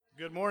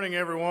Good morning,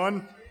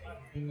 everyone.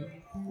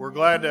 We're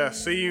glad to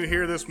see you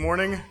here this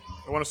morning.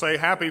 I want to say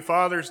Happy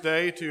Father's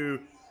Day to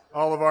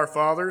all of our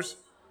fathers.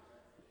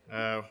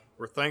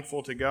 We're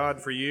thankful to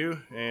God for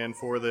you and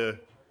for the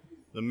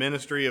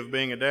ministry of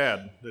being a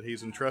dad that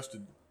He's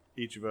entrusted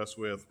each of us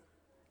with.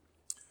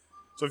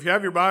 So if you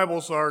have your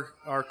Bibles,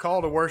 our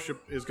call to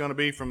worship is going to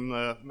be from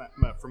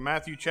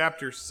Matthew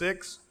chapter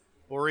 6.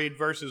 We'll read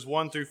verses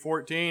 1 through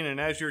 14, and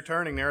as you're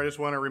turning there, I just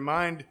want to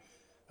remind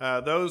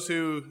those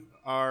who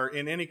are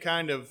in any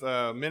kind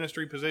of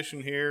ministry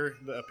position here,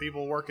 the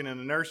people working in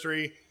the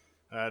nursery,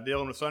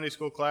 dealing with Sunday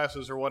school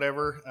classes or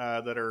whatever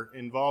that are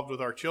involved with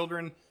our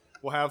children.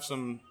 We'll have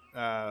some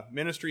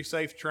ministry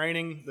safe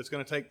training that's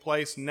going to take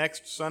place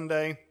next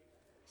Sunday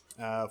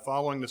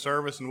following the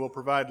service, and we'll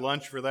provide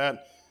lunch for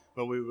that.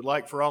 But we would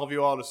like for all of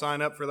you all to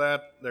sign up for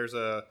that. There's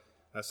a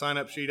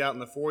sign-up sheet out in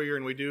the foyer,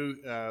 and we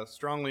do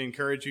strongly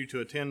encourage you to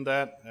attend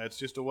that. It's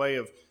just a way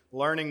of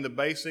learning the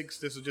basics.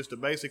 This is just a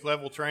basic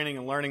level training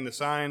and learning the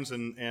signs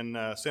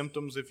and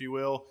symptoms, if you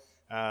will,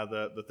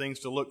 the things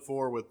to look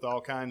for with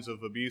all kinds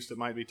of abuse that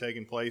might be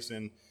taking place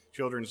in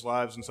children's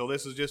lives. And so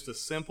this is just a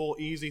simple,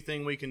 easy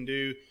thing we can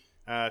do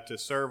to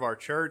serve our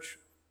church.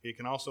 It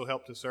can also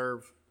help to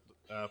serve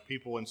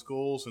people in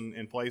schools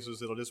and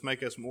places. It'll just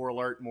make us more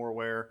alert, more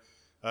aware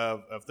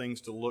of things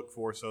to look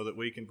for so that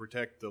we can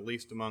protect the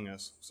least among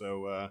us.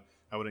 So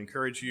I would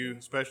encourage you,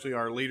 especially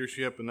our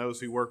leadership and those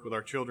who work with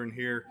our children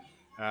here,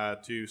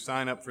 to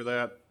sign up for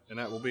that, and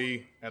that will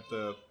be at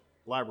the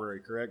library,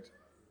 correct?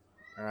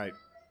 All right.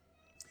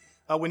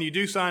 When you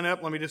do sign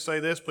up, let me just say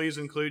this, please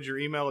include your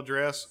email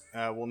address.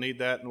 We'll need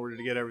that in order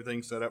to get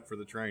everything set up for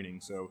the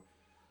training. So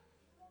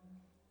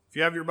if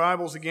you have your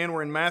Bibles, again,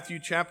 we're in Matthew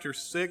chapter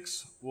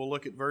 6. We'll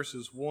look at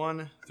verses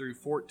 1 through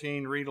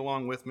 14. Read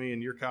along with me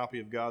in your copy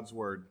of God's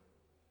Word.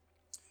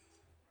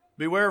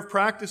 Beware of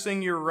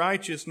practicing your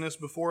righteousness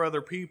before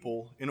other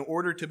people in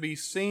order to be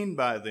seen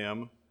by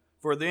them,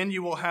 for then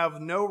you will have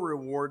no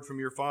reward from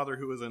your Father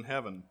who is in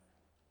heaven.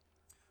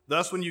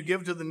 Thus, when you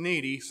give to the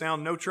needy,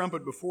 sound no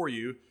trumpet before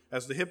you,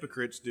 as the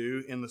hypocrites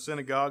do in the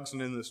synagogues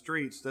and in the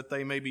streets, that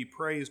they may be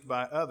praised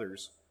by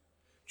others.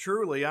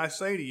 Truly, I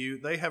say to you,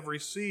 they have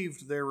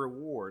received their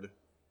reward.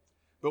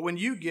 But when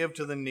you give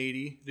to the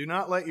needy, do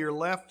not let your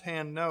left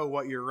hand know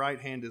what your right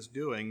hand is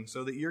doing,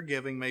 so that your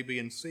giving may be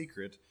in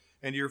secret,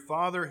 and your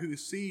Father who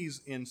sees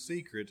in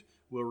secret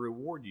will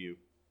reward you.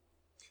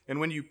 And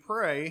when you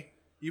pray,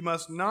 you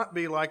must not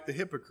be like the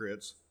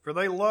hypocrites, for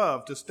they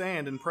love to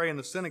stand and pray in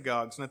the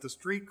synagogues and at the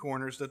street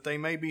corners, that they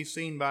may be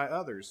seen by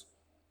others.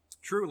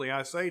 Truly,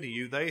 I say to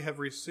you, they have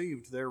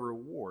received their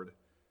reward.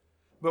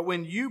 But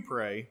when you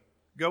pray,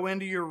 go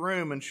into your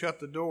room and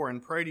shut the door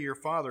and pray to your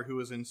Father who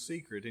is in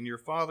secret, and your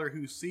Father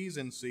who sees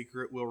in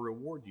secret will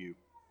reward you.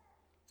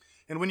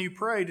 And when you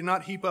pray, do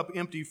not heap up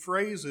empty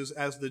phrases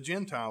as the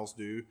Gentiles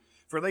do,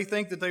 for they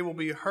think that they will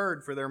be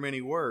heard for their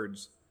many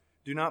words.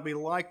 Do not be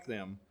like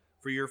them,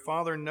 for your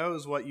Father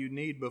knows what you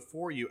need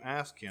before you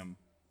ask Him.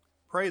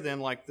 Pray then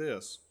like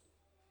this: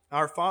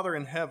 Our Father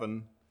in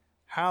heaven,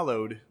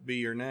 hallowed be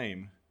your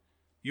name.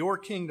 Your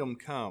kingdom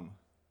come.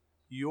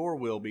 Your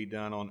will be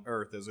done on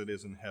earth as it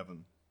is in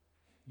heaven.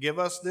 Give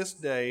us this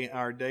day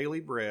our daily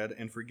bread,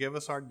 and forgive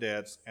us our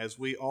debts, as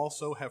we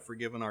also have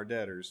forgiven our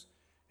debtors.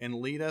 And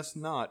lead us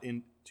not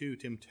into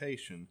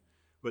temptation,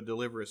 but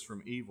deliver us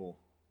from evil.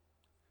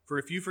 For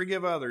if you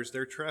forgive others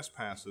their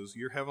trespasses,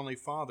 your heavenly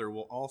Father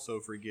will also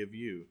forgive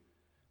you.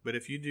 But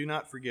if you do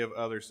not forgive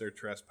others their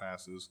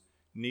trespasses,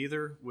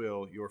 neither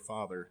will your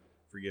Father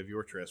forgive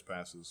your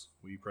trespasses.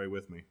 Will you pray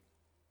with me?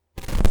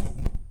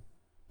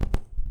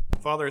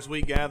 Father, as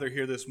we gather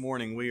here this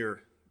morning, we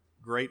are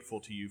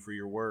grateful to you for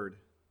your word.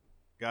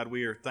 God,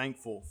 we are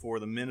thankful for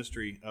the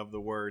ministry of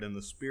the word and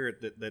the Spirit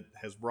that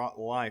has brought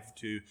life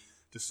to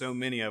so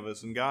many of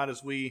us. And God,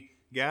 as we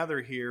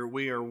gather here,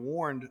 we are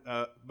warned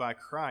by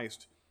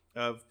Christ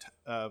of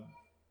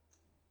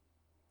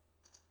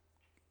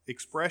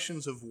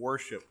expressions of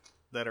worship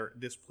that are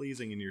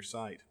displeasing in your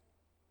sight.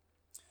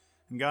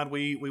 And God,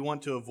 we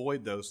want to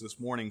avoid those this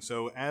morning.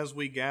 So as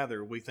we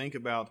gather, we think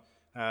about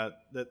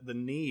the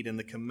need and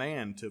the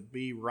command to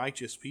be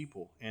righteous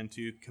people and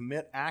to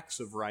commit acts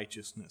of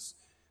righteousness.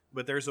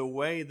 But there's a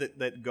way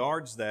that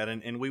guards that,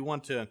 and we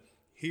want to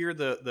hear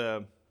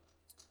the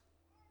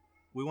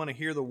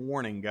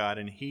warning, God,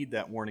 and heed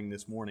that warning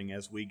this morning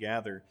as we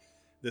gather.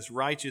 This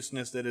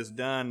righteousness that is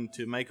done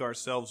to make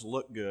ourselves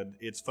look good,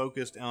 it's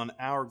focused on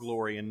our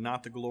glory and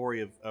not the glory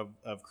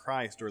of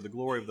Christ or the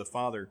glory of the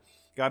Father.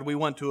 God, we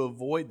want to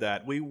avoid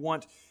that. We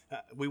want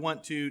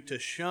to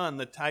shun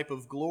the type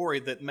of glory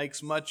that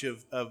makes much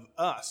of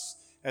us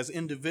as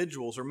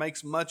individuals, or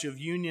makes much of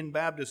Union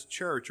Baptist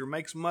Church, or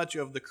makes much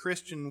of the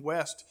Christian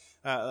West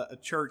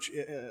church,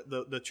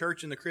 the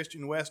church in the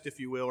Christian West, if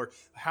you will, or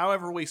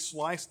however we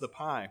slice the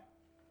pie.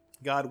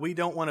 God, we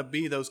don't want to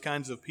be those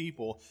kinds of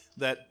people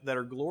that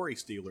are glory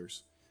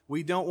stealers.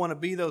 We don't want to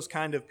be those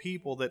kind of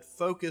people that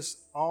focus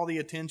all the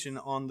attention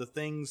on the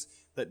things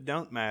that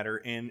don't matter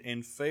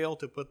and fail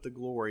to put the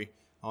glory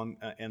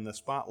and the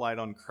spotlight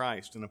on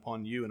Christ and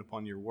upon you and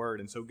upon your word.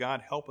 And so,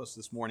 God, help us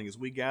this morning as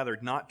we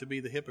gathered not to be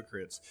the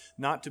hypocrites,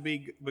 not to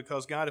be,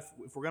 because, God,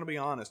 if we're going to be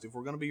honest, if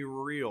we're going to be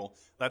real,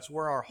 that's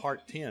where our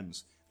heart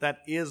tends.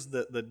 That is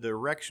the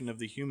direction of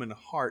the human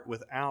heart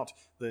without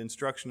the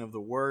instruction of the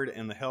Word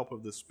and the help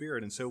of the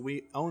Spirit. And so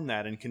we own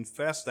that and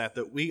confess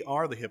that we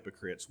are the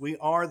hypocrites. We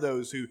are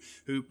those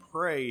who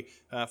pray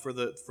for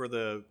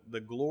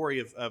the glory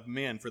of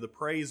men, for the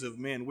praise of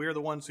men. We are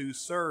the ones who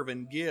serve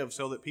and give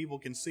so that people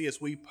can see us.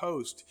 We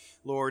post,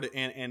 Lord,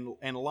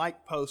 and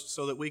like posts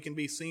so that we can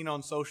be seen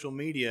on social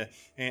media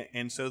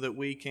and so that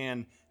we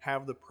can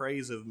have the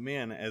praise of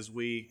men as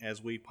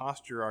we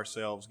posture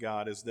ourselves,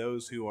 God, as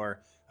those who are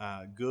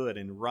good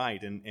and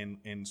right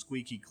and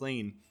squeaky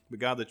clean. But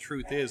God, the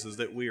truth is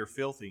that we are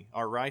filthy.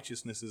 Our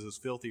righteousness is as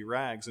filthy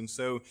rags. And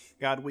so,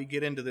 God, we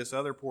get into this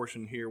other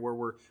portion here where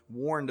we're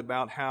warned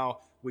about how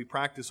we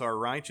practice our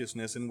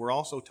righteousness, and we're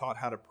also taught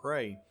how to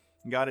pray.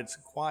 God, it's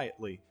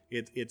quietly,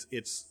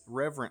 it's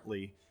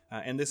reverently.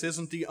 And this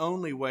isn't the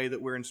only way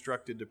that we're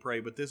instructed to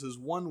pray, but this is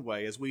one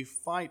way as we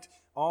fight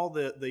all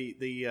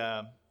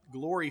the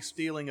glory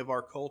stealing of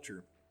our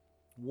culture.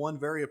 One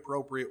very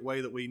appropriate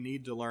way that we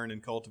need to learn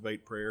and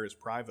cultivate prayer is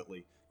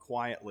privately,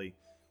 quietly,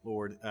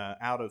 Lord,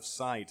 out of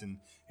sight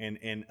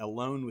and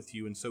alone with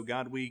you. And so,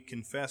 God, we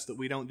confess that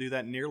we don't do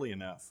that nearly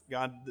enough.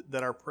 God,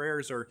 that our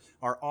prayers are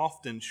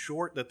often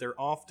short, that they're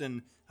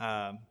often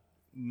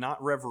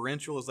not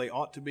reverential as they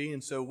ought to be.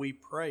 And so we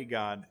pray,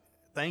 God,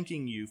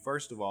 thanking you,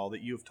 first of all,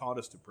 that you have taught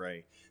us to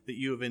pray, that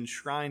you have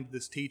enshrined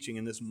this teaching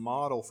and this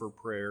model for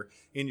prayer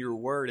in your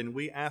word, and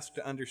we ask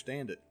to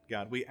understand it,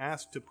 God. We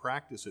ask to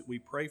practice it. We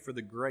pray for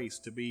the grace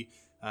to be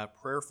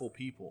prayerful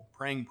people,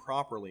 praying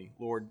properly,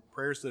 Lord,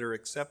 prayers that are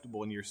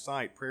acceptable in your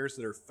sight, prayers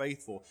that are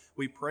faithful.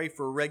 We pray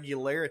for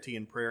regularity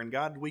in prayer, and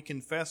God, we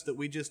confess that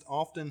we just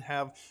often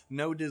have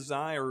no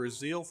desire or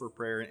zeal for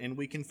prayer, and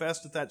we confess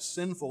that that's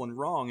sinful and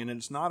wrong, and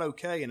it's not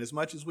okay, and as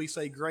much as we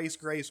say grace,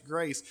 grace,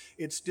 grace,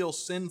 it's still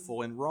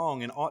sinful and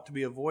wrong and ought to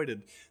be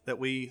avoided that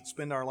we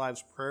spend our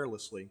lives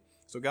prayerlessly.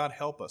 So God,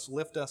 help us,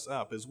 lift us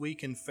up as we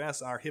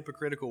confess our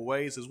hypocritical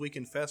ways, as we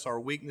confess our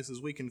weaknesses,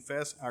 we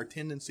confess our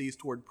tendencies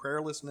toward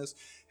prayerlessness.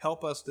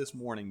 Help us this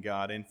morning,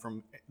 God, and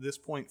from this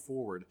point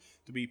forward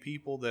to be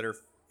people that are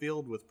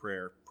filled with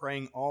prayer,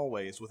 praying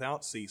always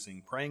without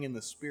ceasing, praying in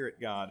the Spirit,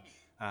 God,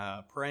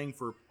 praying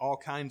for all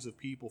kinds of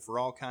people for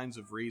all kinds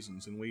of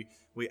reasons. And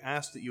we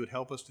ask that you would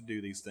help us to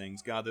do these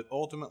things, God, that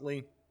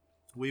ultimately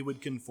we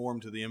would conform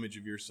to the image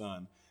of your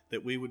Son,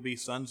 that we would be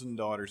sons and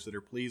daughters that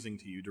are pleasing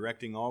to you,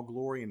 directing all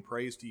glory and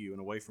praise to you and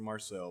away from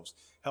ourselves.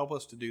 Help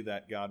us to do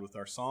that, God, with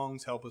our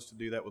songs. Help us to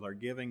do that with our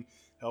giving.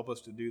 Help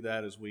us to do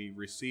that as we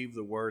receive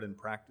the word and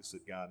practice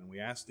it, God. And we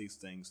ask these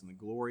things in the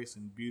glorious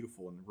and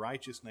beautiful and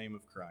righteous name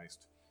of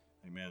Christ.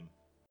 Amen.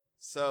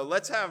 So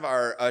let's have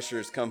our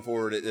ushers come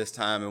forward at this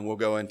time, and we'll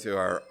go into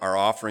our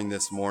offering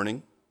this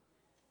morning.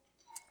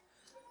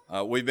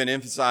 We've been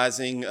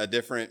emphasizing a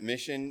different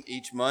mission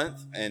each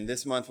month, and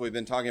this month we've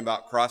been talking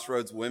about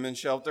Crossroads Women's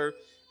Shelter,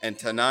 and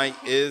tonight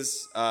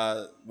is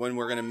when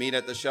we're going to meet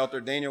at the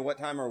shelter. Daniel, what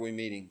time are we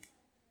meeting?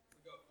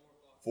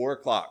 4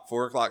 o'clock.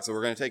 4 o'clock. So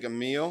we're going to take a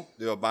meal,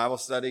 do a Bible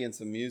study, and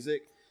some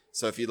music.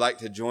 So if you'd like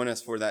to join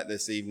us for that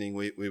this evening,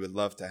 we would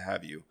love to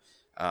have you.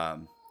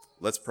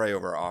 Let's pray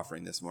over our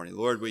offering this morning.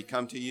 Lord, we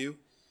come to you,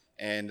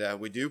 and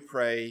we do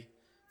pray,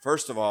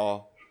 first of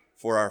all,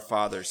 for our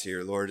fathers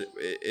here. Lord,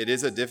 it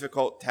is a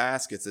difficult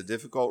task. It's a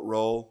difficult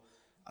role.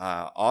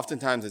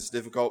 Oftentimes it's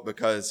difficult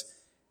because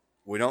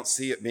we don't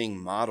see it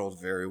being modeled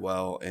very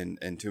well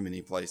in too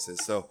many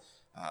places. So,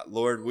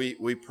 Lord,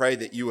 we pray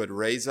that you would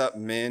raise up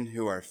men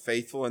who are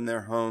faithful in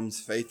their homes,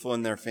 faithful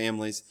in their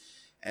families.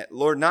 And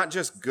Lord, not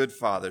just good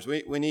fathers.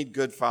 We need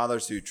good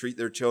fathers who treat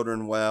their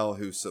children well,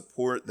 who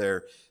support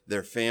their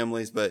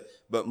families. But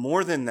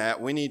more than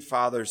that, we need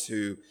fathers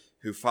who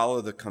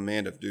follow the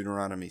command of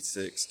Deuteronomy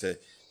 6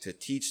 to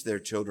teach their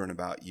children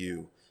about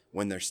you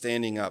when they're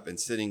standing up and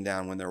sitting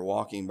down, when they're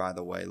walking by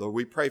the way. Lord,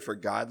 we pray for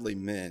godly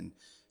men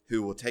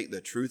who will take the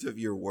truth of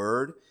your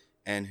word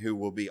and who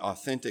will be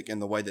authentic in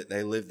the way that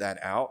they live that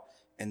out,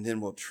 and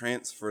then will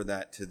transfer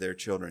that to their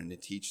children, to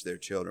teach their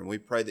children. We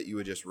pray that you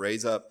would just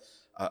raise up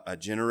a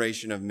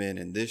generation of men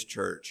in this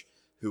church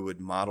who would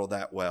model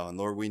that well. And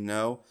Lord, we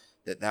know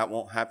that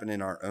won't happen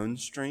in our own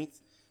strength.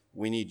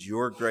 We need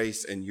your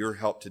grace and your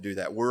help to do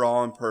that. We're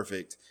all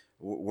imperfect.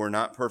 We're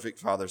not perfect,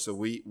 Father, so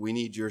we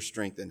need your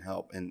strength and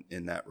help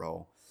in that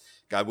role.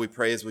 God, we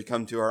pray as we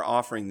come to our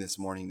offering this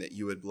morning that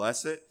you would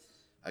bless it.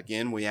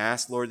 Again, we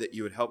ask, Lord, that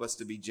you would help us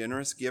to be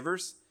generous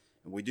givers.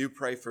 And we do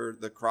pray for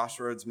the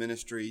Crossroads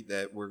ministry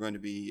that we're going to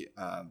be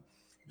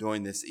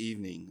doing this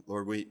evening.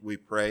 Lord, we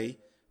pray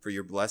for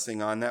your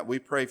blessing on that. We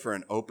pray for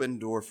an open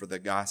door for the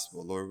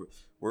gospel. Lord,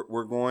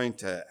 we're going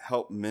to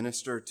help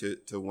minister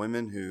to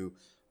women who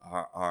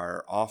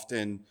are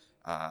often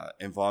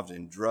involved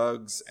in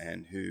drugs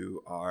and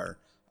who are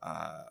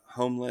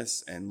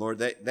homeless. And Lord,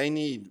 they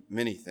need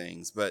many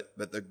things, but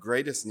the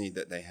greatest need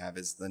that they have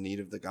is the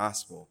need of the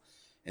gospel.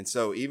 And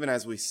so even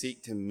as we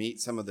seek to meet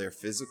some of their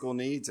physical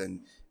needs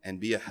and and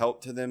be a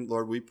help to them.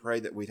 Lord, we pray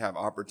that we'd have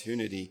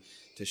opportunity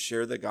to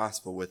share the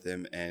gospel with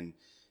them, and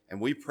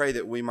we pray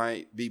that we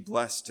might be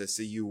blessed to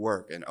see you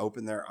work and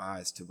open their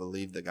eyes to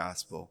believe the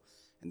gospel,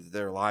 and that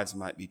their lives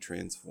might be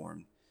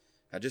transformed.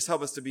 Now, just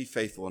help us to be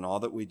faithful in all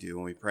that we do,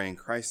 and we pray in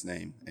Christ's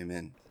name.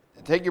 Amen.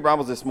 Take your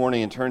Bibles this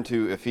morning and turn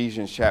to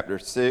Ephesians chapter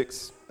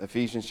 6.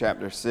 Ephesians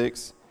chapter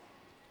 6.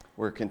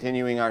 We're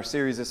continuing our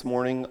series this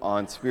morning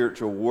on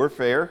spiritual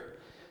warfare.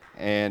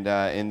 And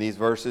in these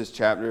verses,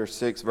 chapter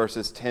 6,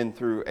 verses 10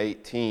 through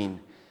 18,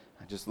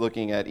 just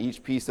looking at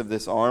each piece of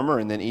this armor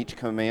and then each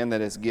command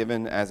that is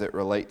given as it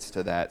relates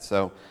to that.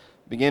 So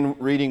begin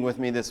reading with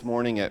me this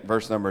morning at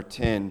verse number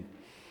 10.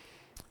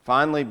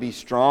 Finally, be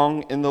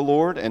strong in the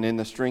Lord and in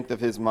the strength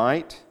of his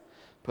might.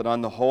 Put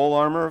on the whole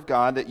armor of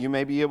God, that you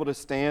may be able to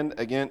stand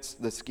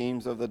against the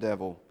schemes of the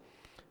devil.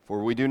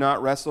 For we do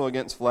not wrestle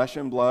against flesh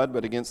and blood,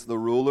 but against the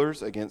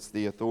rulers, against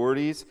the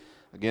authorities,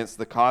 against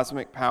the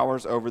cosmic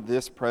powers over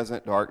this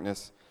present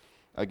darkness,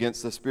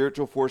 against the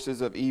spiritual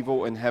forces of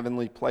evil in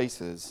heavenly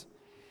places.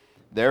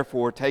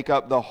 Therefore, take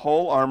up the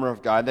whole armor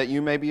of God, that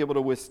you may be able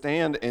to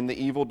withstand in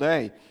the evil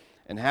day,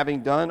 and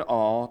having done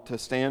all, to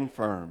stand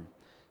firm.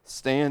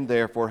 Stand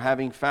therefore,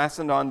 having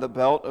fastened on the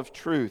belt of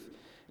truth,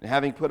 and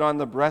having put on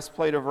the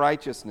breastplate of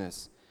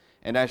righteousness,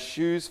 and as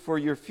shoes for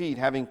your feet,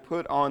 having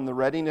put on the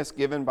readiness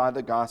given by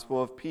the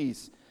gospel of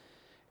peace.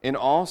 In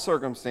all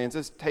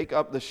circumstances, take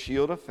up the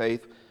shield of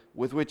faith,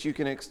 with which you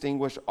can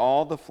extinguish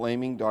all the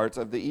flaming darts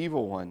of the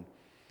evil one.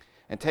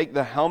 And take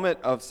the helmet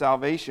of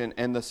salvation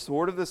and the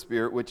sword of the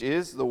Spirit, which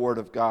is the word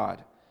of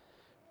God,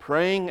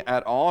 praying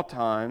at all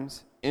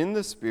times in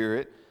the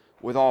Spirit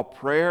with all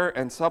prayer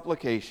and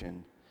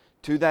supplication.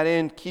 To that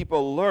end, keep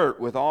alert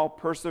with all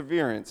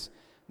perseverance,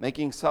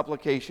 making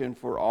supplication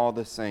for all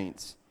the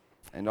saints,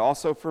 and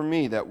also for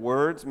me, that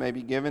words may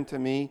be given to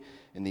me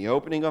in the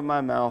opening of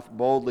my mouth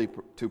boldly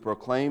to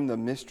proclaim the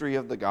mystery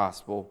of the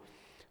gospel,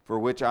 for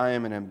which I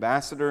am an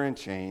ambassador in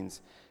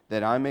chains,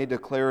 that I may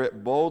declare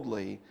it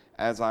boldly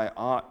as I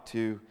ought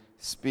to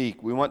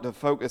speak. We want to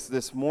focus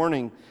this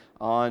morning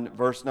on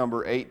verse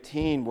number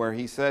 18, where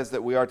he says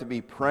that we are to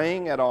be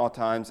praying at all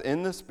times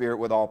in the Spirit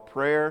with all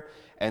prayer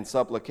and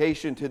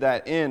supplication. To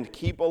that end,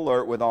 keep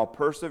alert with all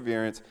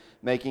perseverance,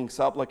 making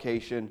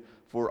supplication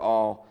for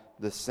all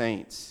the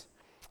saints.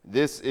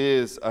 This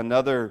is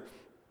another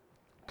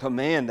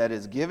command that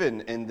is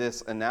given in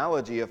this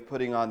analogy of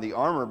putting on the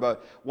armor.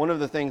 But one of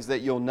the things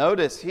that you'll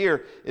notice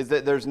here is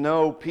that there's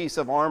no piece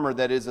of armor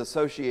that is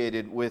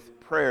associated with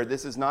prayer.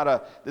 This is not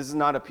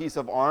a piece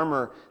of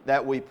armor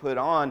that we put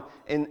on.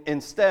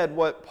 Instead,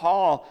 what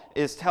Paul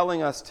is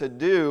telling us to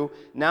do,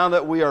 now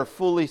that we are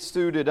fully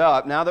suited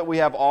up, now that we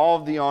have all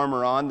of the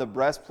armor on, the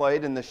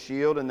breastplate and the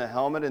shield and the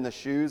helmet and the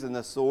shoes and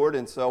the sword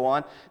and so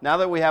on, now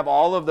that we have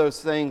all of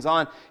those things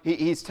on,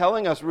 he's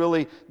telling us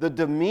really the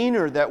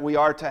demeanor that we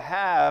are to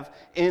have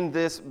in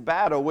this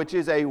battle, which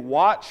is a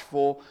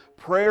watchful,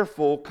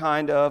 prayerful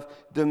kind of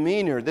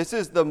demeanor. This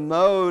is the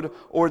mode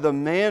or the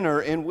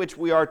manner in which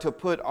we are to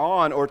put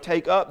on or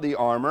take up the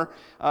armor.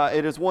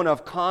 It is one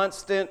of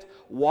constant,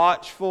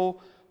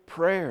 watchful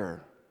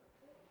prayer.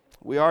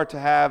 We are to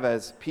have,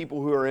 as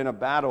people who are in a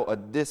battle, a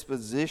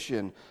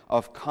disposition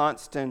of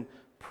constant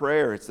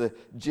prayer. It's the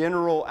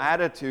general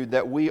attitude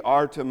that we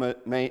are to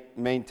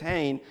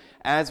maintain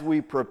as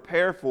we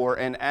prepare for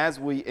and as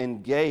we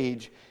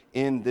engage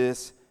in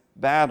this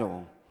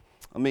battle.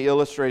 Let me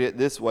illustrate it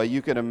this way.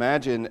 You can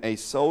imagine a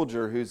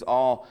soldier who's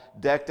all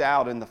decked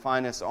out in the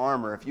finest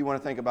armor. If you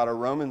want to think about a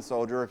Roman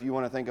soldier, if you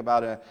want to think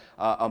about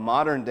a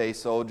modern day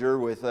soldier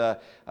with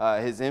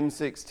his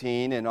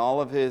M16 and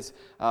all of his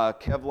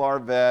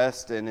Kevlar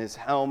vest and his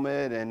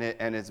helmet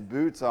and his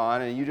boots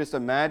on, and you just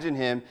imagine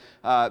him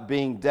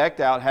being decked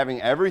out,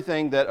 having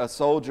everything that a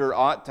soldier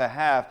ought to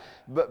have.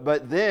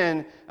 But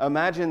then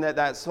imagine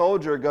that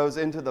soldier goes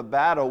into the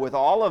battle with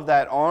all of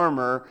that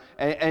armor,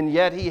 and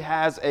yet he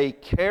has a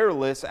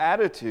careless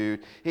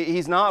attitude.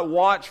 He's not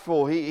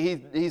watchful.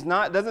 He's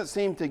not, doesn't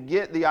seem to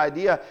get the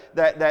idea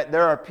that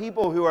there are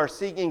people who are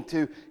seeking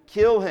to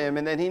kill him,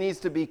 and that he needs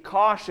to be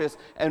cautious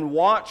and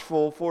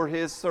watchful for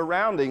his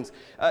surroundings.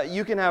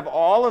 You can have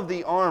all of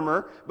the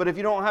armor, but if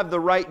you don't have the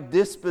right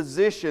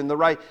disposition, the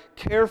right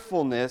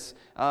carefulness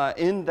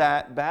in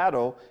that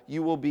battle,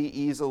 you will be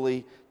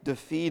easily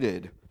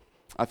defeated.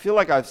 I feel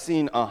like I've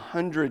seen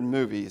 100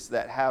 movies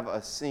that have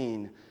a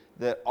scene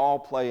that all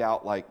play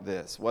out like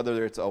this.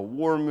 Whether it's a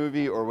war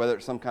movie or whether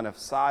it's some kind of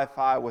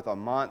sci-fi with a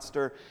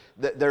monster,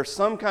 there's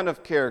some kind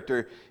of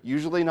character,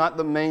 usually not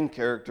the main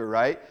character,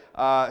 right,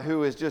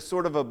 who is just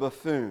sort of a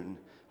buffoon.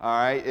 All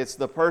right, it's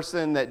the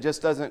person that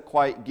just doesn't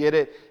quite get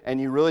it,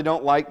 and you really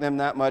don't like them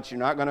that much. You're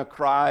not going to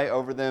cry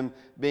over them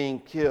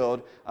being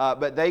killed,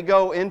 but they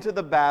go into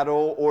the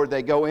battle or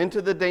they go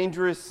into the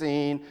dangerous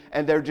scene,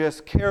 and they're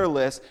just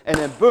careless, and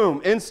then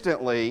boom,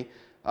 instantly,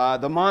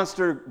 the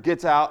monster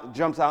gets out,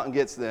 jumps out and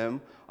gets them,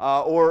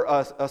 or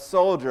a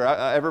soldier.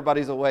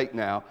 Everybody's awake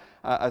now.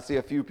 I see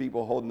a few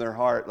people holding their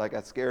heart like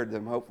I scared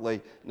them.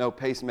 Hopefully no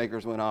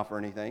pacemakers went off or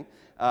anything.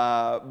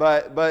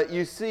 But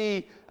you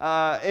see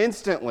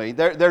instantly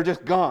they're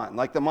just gone,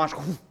 like the mosh,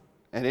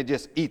 and it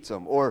just eats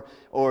them. Or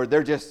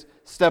they're just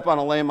step on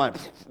a landmine,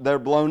 they're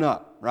blown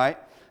up, right?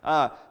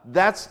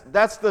 That's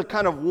the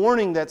kind of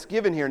warning that's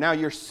given here. Now,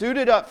 you're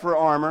suited up for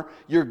armor,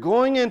 you're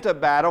going into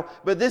battle,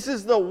 but this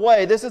is the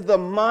way, this is the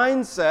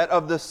mindset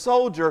of the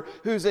soldier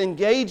who's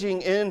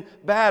engaging in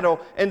battle.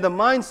 And the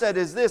mindset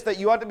is this, that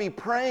you ought to be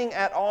praying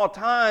at all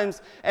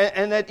times,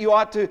 and that you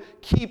ought to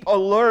keep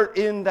alert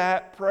in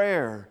that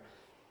prayer.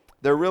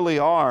 There really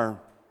are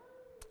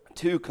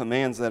two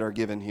commands that are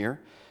given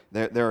here.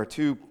 There are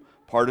two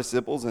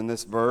participles in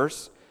this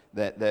verse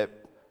that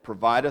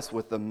provide us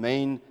with the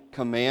main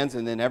commands,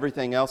 and then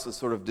everything else is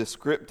sort of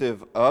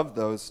descriptive of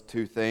those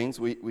two things.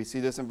 We see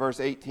this in verse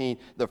 18.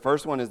 The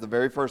first one is the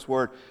very first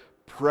word,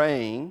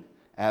 praying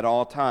at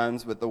all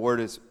times, but the word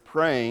is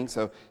praying,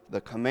 so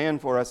the command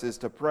for us is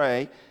to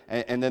pray.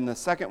 And then the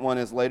second one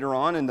is later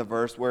on in the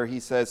verse where he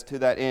says, to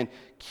that end,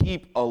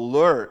 keep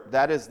alert.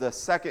 That is the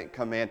second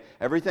command.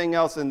 Everything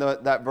else in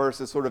that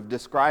verse is sort of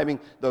describing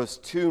those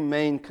two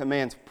main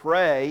commands,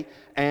 pray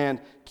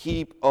and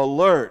keep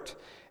alert.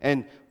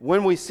 And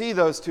when we see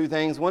those two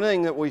things, one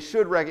thing that we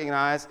should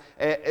recognize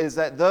is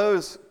that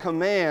those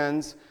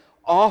commands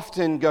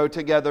often go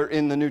together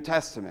in the New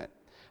Testament.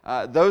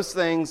 Those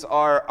things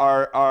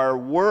are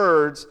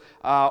words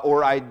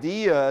or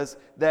ideas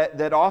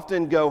that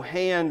often go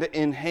hand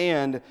in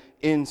hand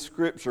in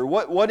Scripture.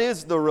 What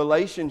is the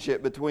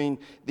relationship between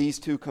these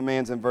two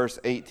commands in verse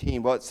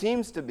 18? Well, it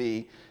seems to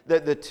be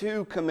that the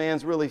two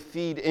commands really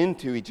feed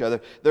into each other.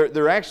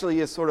 There actually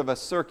is sort of a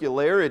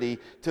circularity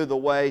to the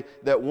way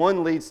that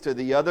one leads to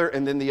the other,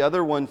 and then the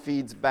other one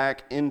feeds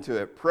back into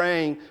it.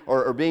 Praying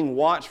or being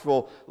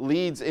watchful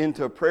leads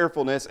into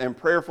prayerfulness, and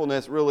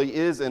prayerfulness really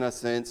is, in a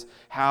sense,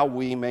 how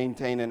we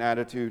maintain an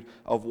attitude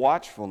of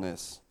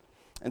watchfulness.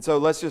 And so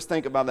let's just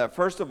think about that.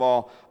 First of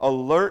all,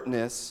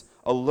 alertness,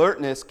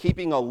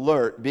 keeping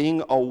alert,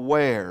 being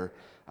aware,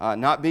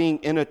 not being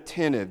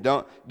inattentive.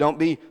 Don't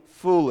be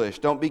foolish.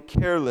 Don't be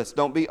careless.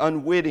 Don't be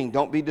unwitting.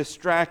 Don't be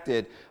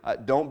distracted.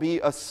 Don't be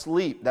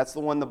asleep. That's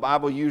the one the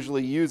Bible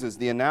usually uses,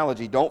 the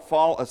analogy. Don't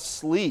fall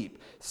asleep.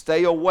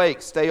 Stay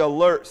awake. Stay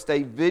alert.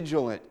 Stay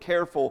vigilant,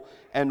 careful,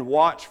 and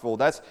watchful.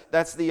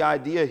 That's the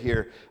idea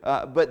here.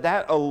 But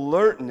that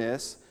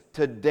alertness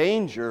to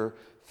danger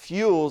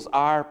fuels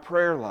our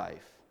prayer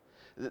life.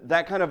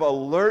 That kind of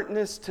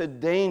alertness to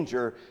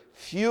danger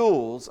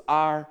fuels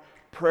our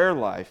prayer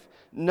life.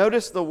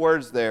 Notice the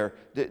words there.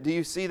 Do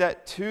you see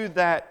that? To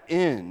that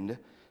end,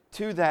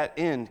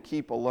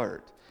 keep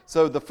alert.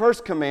 So the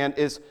first command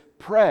is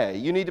pray.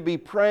 You need to be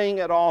praying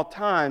at all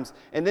times.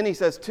 And then he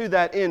says, to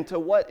that end, to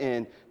what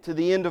end? To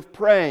the end of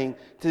praying.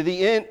 To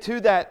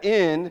that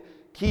end,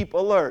 keep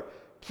alert.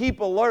 Keep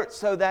alert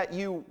so that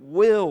you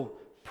will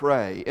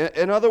pray.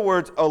 In other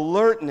words,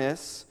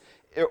 alertness,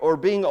 or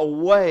being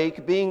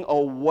awake, being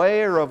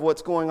aware of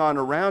what's going on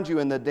around you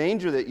and the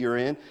danger that you're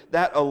in,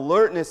 that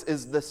alertness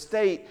is the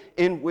state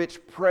in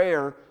which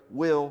prayer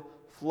will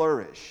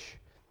flourish.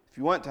 If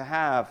you want to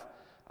have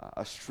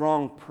a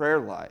strong prayer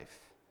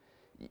life,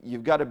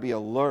 you've got to be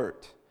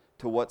alert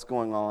to what's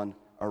going on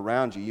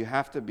around you. You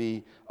have to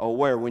be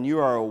aware. When you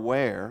are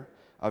aware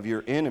of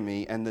your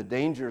enemy and the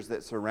dangers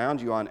that surround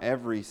you on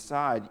every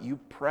side, you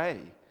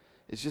pray.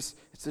 It's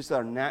just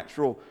our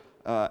natural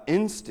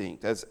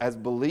instinct as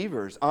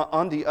believers.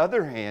 On the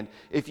other hand,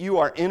 if you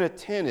are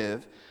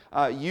inattentive,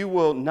 you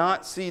will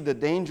not see the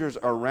dangers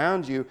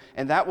around you,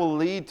 and that will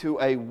lead to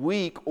a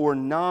weak or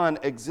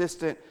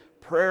non-existent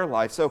prayer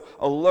life. So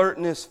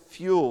alertness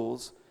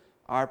fuels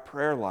our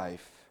prayer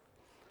life.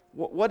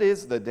 What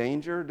is the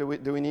danger? Do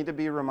we need to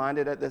be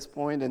reminded at this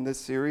point in this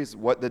series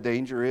what the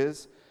danger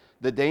is?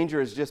 The danger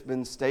has just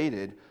been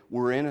stated.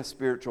 We're in a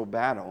spiritual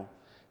battle.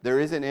 There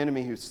is an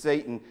enemy who's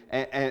Satan,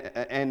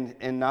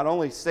 and not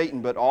only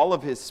Satan, but all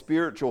of his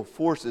spiritual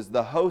forces,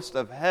 the host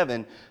of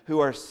heaven, who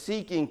are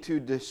seeking to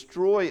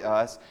destroy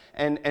us.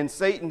 And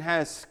Satan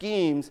has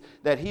schemes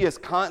that he is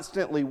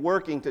constantly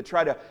working to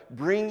try to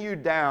bring you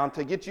down,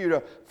 to get you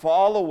to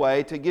fall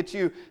away, to get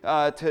you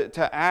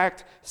to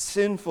act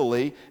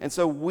sinfully. And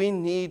so we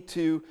need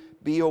to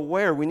be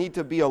aware. We need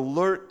to be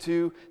alert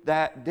to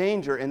that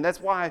danger. And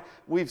that's why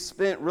we've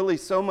spent really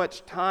so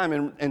much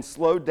time and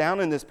slowed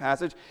down in this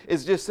passage,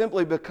 is just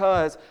simply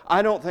because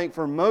I don't think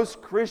for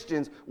most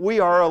Christians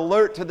we are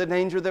alert to the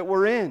danger that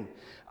we're in.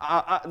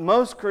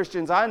 Most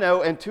Christians I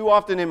know, and too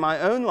often in my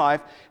own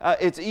life,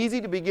 it's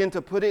easy to begin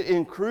to put it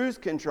in cruise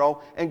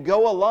control and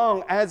go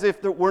along as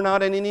if we're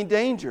not in any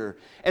danger.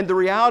 And the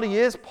reality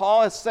is,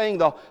 Paul is saying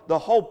the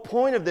whole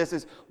point of this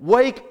is,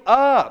 wake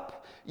up.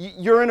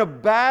 You're in a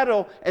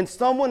battle and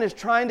someone is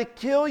trying to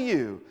kill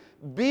you.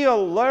 Be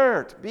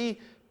alert. Be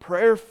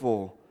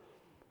prayerful.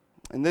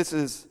 And this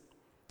is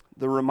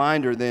the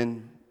reminder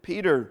then.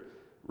 Peter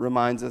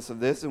reminds us of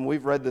this, and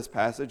we've read this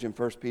passage in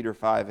 1 Peter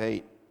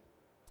 5:8.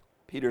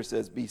 Peter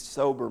says, be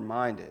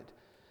sober-minded.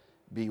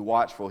 be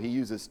watchful. He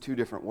uses two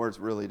different words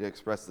really to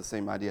express the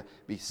same idea.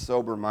 Be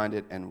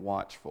sober-minded and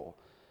watchful.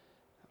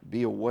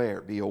 Be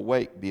aware, be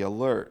awake, be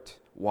alert.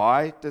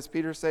 Why does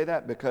Peter say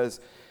that? Because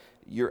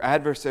your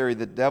adversary,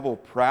 the devil,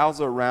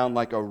 prowls around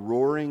like a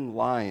roaring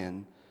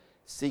lion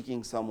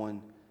seeking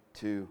someone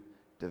to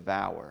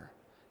devour.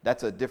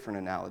 That's a different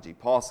analogy.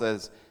 Paul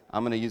says,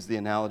 I'm going to use the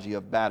analogy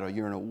of battle.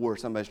 You're in a war,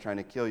 somebody's trying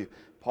to kill you.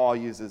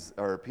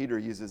 Peter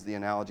uses the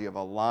analogy of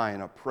a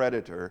lion, a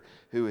predator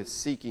who is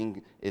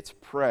seeking its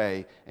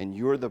prey, and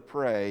you're the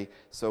prey,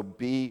 so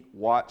be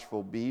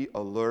watchful, be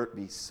alert,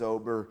 be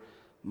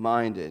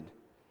sober-minded.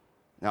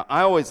 Now,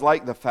 I always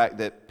like the fact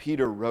that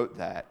Peter wrote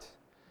that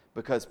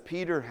because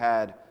Peter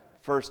had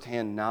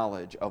firsthand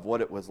knowledge of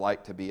what it was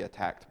like to be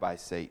attacked by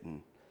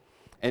Satan.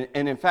 And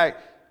in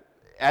fact,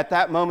 at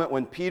that moment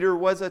when Peter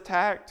was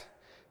attacked,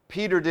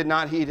 Peter did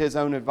not heed his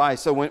own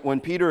advice. So when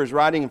Peter is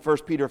writing in 1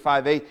 Peter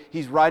 5:8,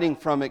 he's writing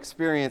from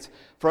experience,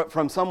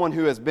 from someone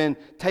who has been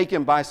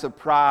taken by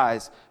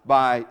surprise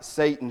by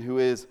Satan, who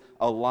is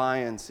a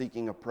lion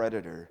seeking a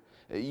predator.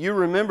 You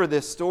remember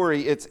this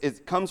story.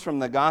 It comes from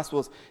the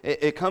Gospels.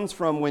 It comes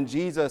from when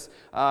Jesus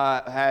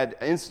had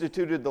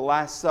instituted the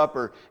Last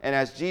Supper, and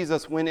as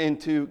Jesus went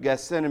into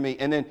Gethsemane,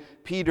 and then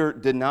Peter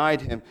denied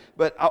him.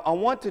 But I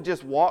want to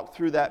just walk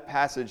through that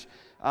passage.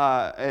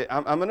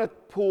 I'm going to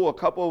pull a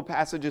couple of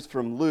passages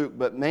from Luke,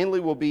 but mainly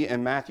will be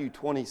in Matthew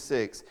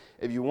 26.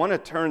 If you want to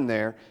turn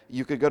there,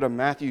 you could go to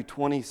Matthew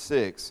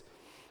 26.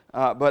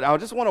 But I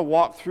just want to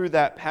walk through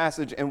that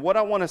passage, and what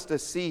I want us to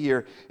see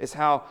here is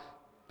how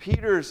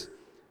Peter's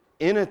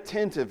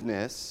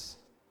inattentiveness,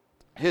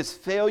 his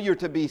failure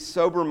to be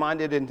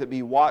sober-minded and to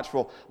be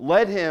watchful,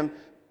 led him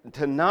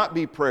to not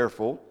be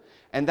prayerful,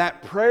 and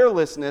that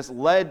prayerlessness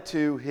led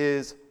to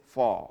his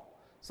fall.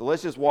 So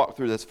let's just walk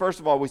through this. First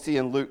of all, we see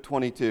in Luke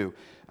 22.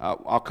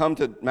 I'll come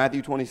to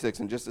Matthew 26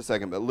 in just a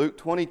second, but Luke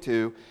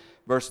 22,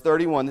 verse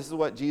 31, this is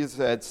what Jesus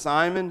said,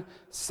 Simon,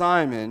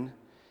 Simon,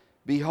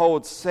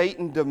 behold,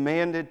 Satan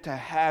demanded to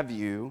have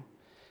you,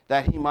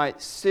 that he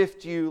might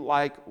sift you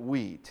like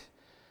wheat.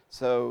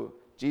 So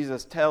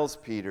Jesus tells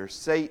Peter,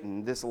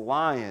 Satan, this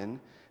lion,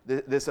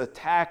 this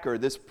attacker,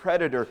 this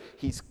predator,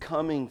 he's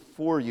coming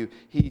for you.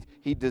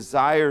 He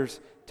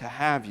desires to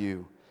have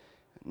you.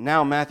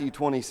 Now, Matthew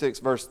 26,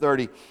 verse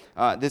 30.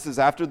 This is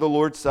after the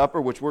Lord's Supper,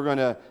 which we're going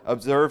to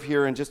observe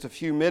here in just a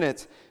few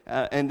minutes.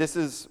 And this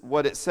is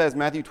what it says,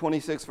 Matthew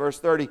 26, verse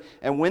 30.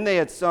 And when they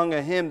had sung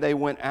a hymn, they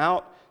went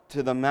out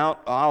to the Mount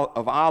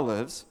of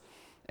Olives.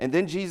 And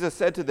then Jesus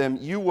said to them,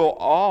 you will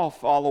all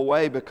fall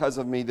away because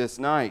of me this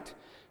night.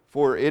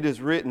 For it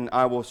is written,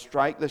 I will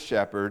strike the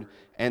shepherd,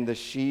 and the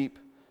sheep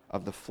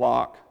of the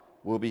flock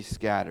will be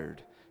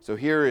scattered. So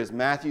here is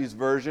Matthew's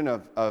version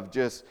of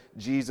just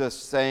Jesus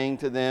saying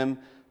to them,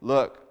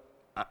 look,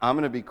 I'm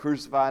going to be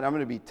crucified, I'm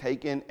going to be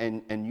taken,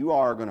 and you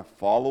are going to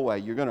fall away.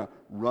 You're going to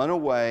run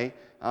away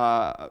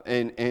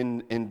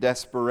in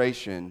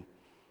desperation.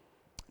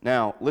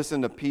 Now,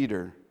 listen to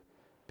Peter.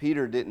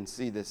 Peter didn't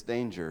see this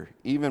danger.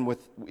 Even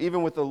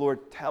with the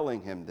Lord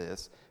telling him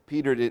this,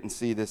 Peter didn't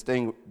see this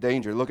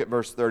danger. Look at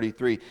verse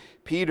 33.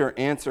 Peter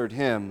answered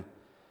him,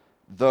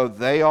 though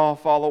they all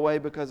fall away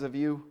because of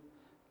you,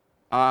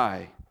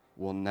 I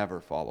will never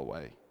fall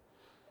away.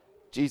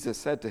 Jesus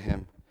said to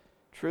him,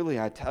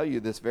 truly I tell you,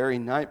 this very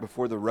night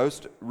before the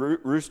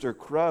rooster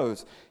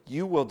crows,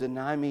 you will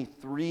deny me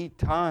 3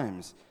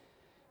 times.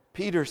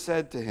 Peter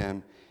said to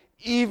him,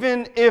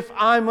 even if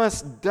I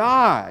must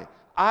die,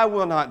 I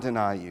will not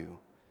deny you.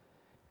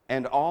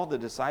 And all the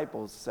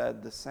disciples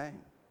said the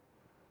same.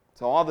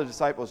 So all the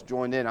disciples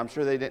joined in. I'm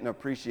sure they didn't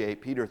appreciate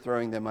Peter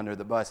throwing them under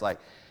the bus. Like,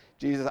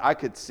 Jesus, I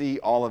could see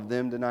all of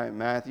them denying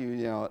Matthew.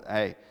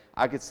 Hey,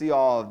 I could see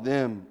all of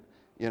them,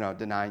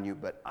 denying you,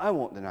 but I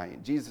won't deny you.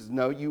 Jesus,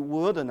 no, you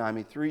will deny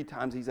me 3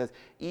 times. He says,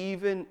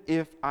 even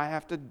if I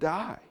have to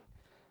die,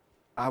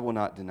 I will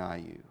not deny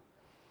you.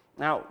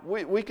 Now,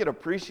 we could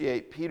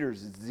appreciate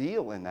Peter's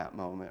zeal in that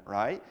moment,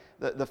 right?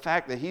 The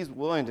fact that he's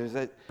willing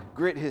to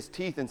grit his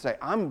teeth and say,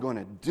 I'm going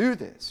to do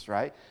this,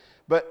 right?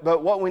 But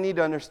what we need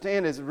to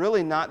understand is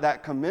really not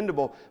that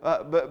commendable,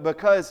 but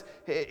because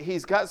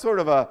he's got sort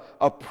of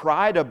a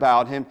pride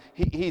about him.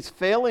 He's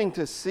failing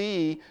to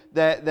see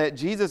that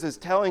Jesus is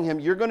telling him,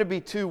 you're going to be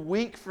too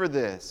weak for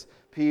this,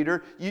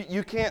 Peter.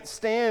 You can't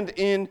stand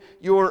in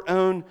your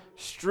own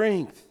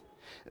strength.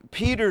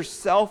 Peter's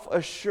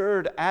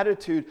self-assured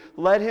attitude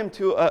led him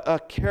to a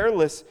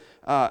carelessness,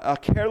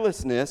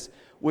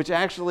 which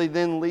actually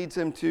then leads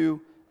him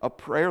to a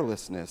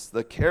prayerlessness.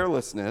 The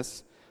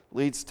carelessness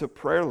leads to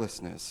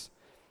prayerlessness.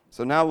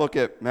 So now look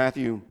at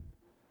Matthew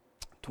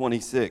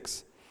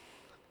 26.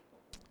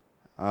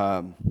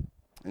 And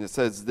it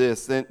says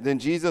this, Then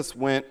Jesus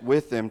went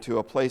with them to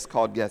a place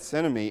called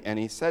Gethsemane, and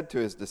he said to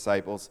his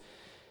disciples,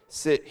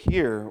 sit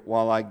here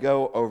while I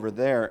go over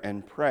there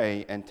and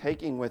pray. And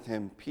taking with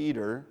him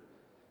Peter,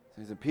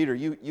 he said, Peter,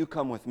 you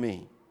come with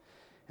me.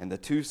 And the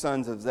 2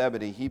 sons of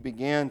Zebedee, he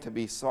began to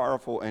be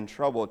sorrowful and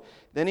troubled.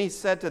 Then he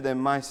said to them,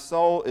 my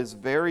soul is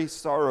very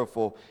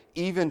sorrowful,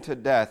 even to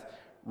death.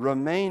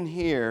 Remain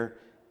here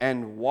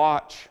and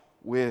watch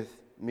with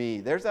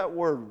me. There's that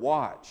word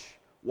watch.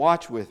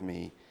 Watch with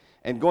me.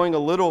 And going a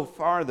little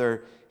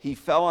farther, he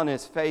fell on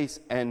his face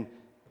and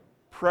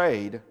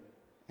prayed.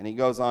 And he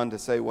goes on to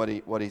say what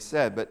he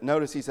said. But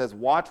notice he says,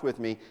 watch with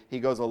me. He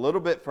goes a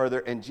little bit further,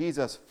 and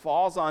Jesus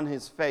falls on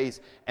his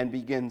face and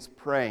begins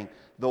praying.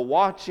 The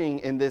watching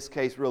in this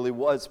case really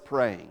was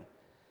praying.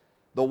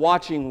 The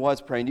watching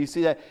was praying. Do you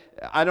see that?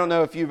 I don't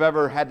know if you've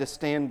ever had to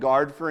stand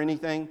guard for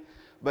anything,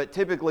 but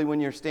typically when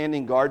you're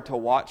standing guard to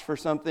watch for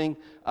something,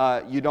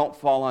 you don't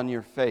fall on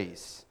your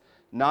face.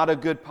 Not a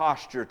good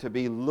posture to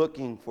be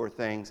looking for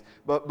things.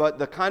 But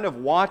the kind of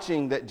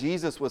watching that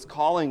Jesus was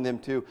calling them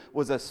to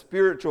was a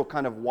spiritual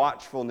kind of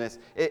watchfulness.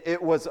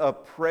 It was a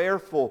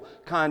prayerful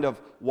kind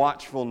of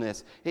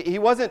watchfulness. He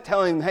wasn't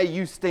telling them, hey,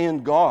 you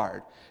stand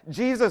guard.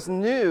 Jesus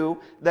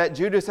knew that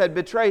Judas had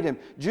betrayed him.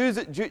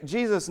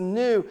 Jesus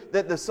knew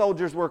that the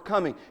soldiers were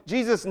coming.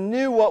 Jesus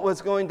knew what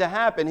was going to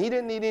happen. He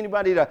didn't need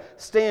anybody to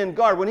stand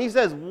guard. When he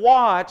says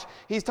watch,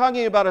 he's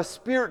talking about a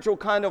spiritual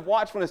kind of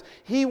watchfulness.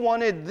 He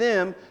wanted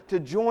them to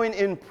join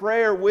in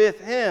prayer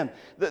with him.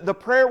 The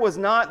prayer was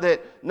not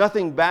that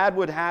nothing bad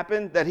would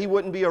happen, that he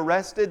wouldn't be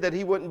arrested, that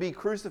he wouldn't be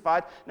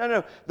crucified.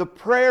 No. The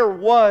prayer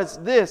was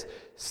this: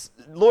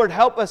 Lord,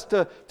 help us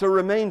to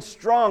remain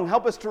strong.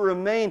 Help us to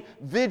remain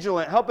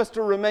vigilant. Help us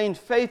to remain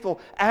faithful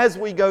as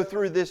we go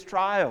through this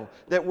trial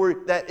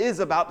that is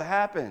about to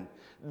happen.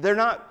 They're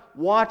not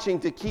watching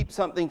to keep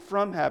something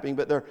from happening,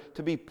 but they're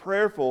to be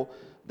prayerful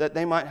that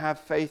they might have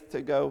faith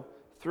to go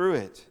through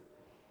it.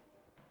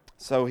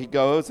 So he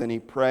goes and he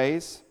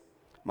prays,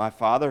 my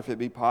Father, if it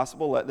be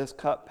possible, let this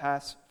cup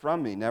pass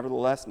from me.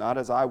 Nevertheless, not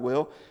as I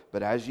will,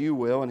 but as you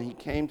will. And he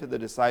came to the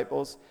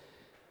disciples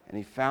and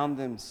he found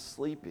them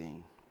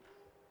sleeping.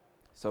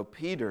 So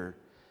Peter,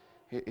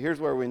 here's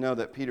where we know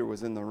that Peter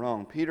was in the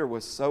wrong. Peter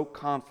was so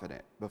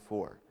confident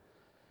before.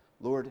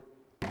 Lord,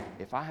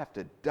 if I have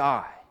to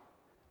die,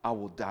 I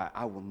will die.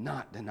 I will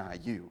not deny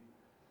you.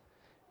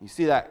 You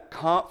see that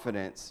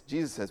confidence?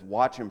 Jesus says,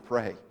 watch and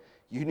pray.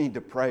 You need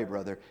to pray,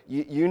 brother.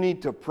 You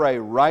need to pray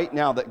right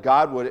now that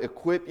God would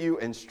equip you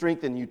and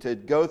strengthen you to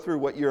go through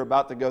what you're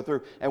about to go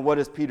through. And what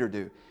does Peter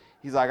do?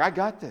 He's like, I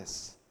got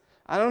this.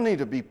 I don't need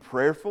to be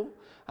prayerful.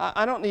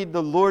 I don't need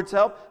the Lord's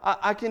help.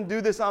 I can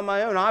do this on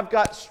my own. I've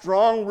got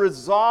strong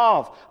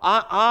resolve.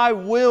 I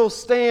will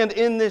stand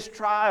in this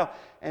trial.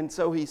 And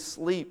so he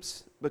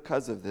sleeps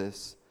because of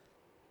this.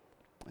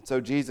 And so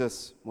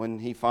Jesus, when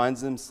he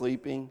finds them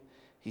sleeping,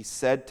 he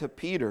said to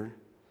Peter,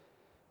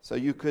 so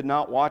you could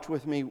not watch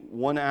with me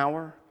 1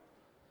 hour?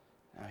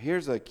 Now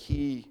here's a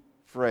key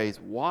phrase,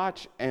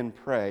 watch and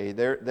pray.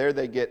 There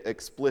they get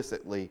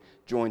explicitly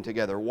joined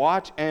together.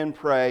 Watch and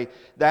pray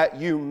that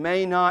you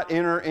may not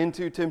enter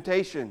into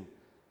temptation.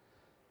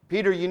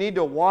 Peter, you need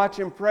to watch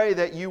and pray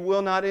that you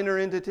will not enter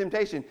into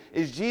temptation.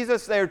 Is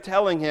Jesus there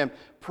telling him,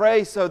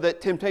 pray so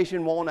that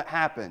temptation won't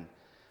happen?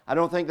 I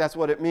don't think that's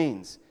what it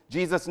means.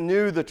 Jesus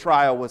knew the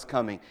trial was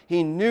coming.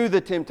 He knew the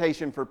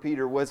temptation for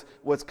Peter was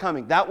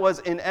coming. That was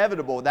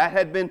inevitable. That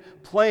had been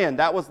planned.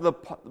 That was the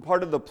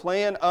part of the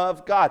plan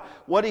of God.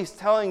 What he's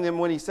telling them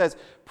when he says,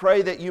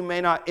 pray that you may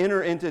not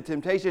enter into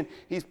temptation,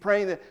 he's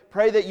praying that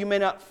pray that you may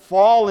not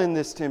fall in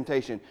this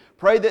temptation.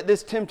 Pray that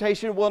this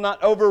temptation will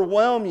not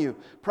overwhelm you.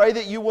 Pray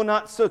that you will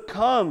not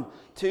succumb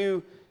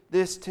to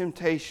this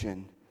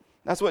temptation.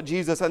 That's what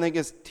Jesus, I think,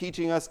 is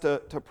teaching us to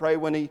pray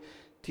when he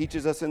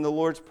teaches us in the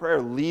Lord's Prayer.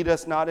 Lead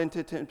us not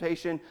into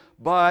temptation,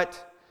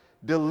 but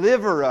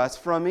deliver us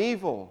from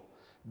evil.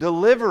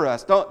 Deliver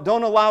us. Don't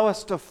allow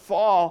us to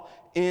fall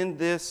in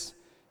this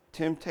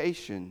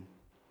temptation.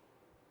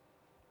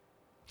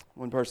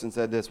 One person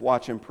said this,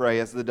 watch and pray.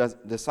 As the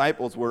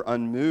disciples were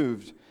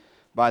unmoved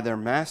by their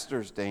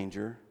master's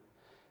danger,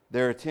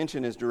 their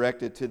attention is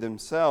directed to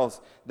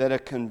themselves, that a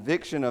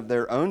conviction of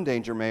their own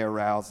danger may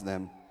arouse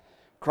them.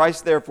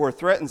 Christ therefore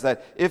threatens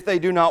that if they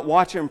do not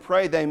watch and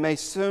pray, they may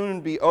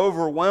soon be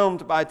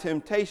overwhelmed by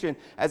temptation,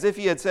 as if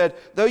he had said,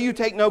 though you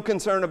take no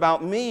concern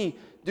about me,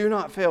 do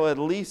not fail at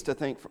least to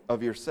think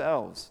of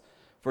yourselves,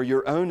 for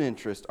your own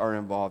interests are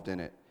involved in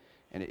it.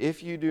 And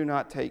if you do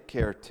not take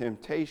care,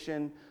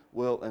 temptation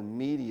will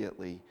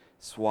immediately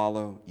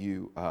swallow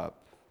you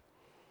up.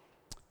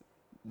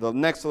 The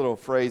next little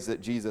phrase that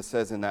Jesus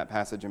says in that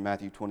passage in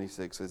Matthew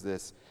 26 is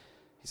this.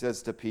 He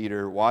says to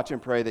Peter, watch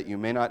and pray that you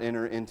may not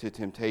enter into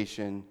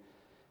temptation.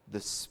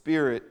 The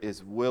spirit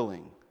is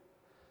willing,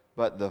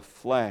 but the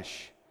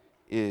flesh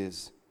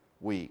is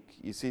weak.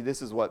 You see,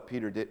 this is what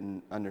Peter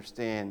didn't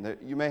understand.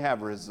 That you may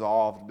have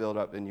resolve built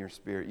up in your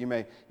spirit. You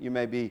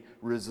may be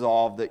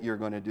resolved that you're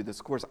going to do this.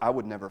 Of course, I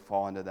would never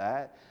fall into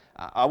that.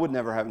 I would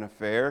never have an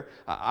affair.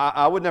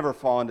 I would never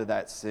fall into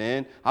that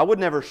sin. I would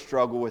never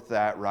struggle with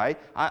that, right?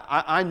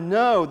 I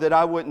know that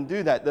I wouldn't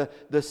do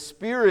that. The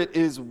spirit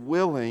is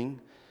willing,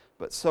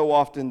 but so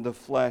often the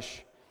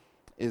flesh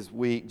is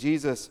weak.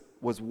 Jesus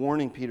was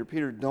warning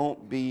Peter,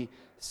 don't be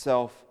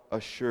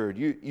self-assured.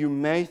 You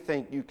may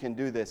think you can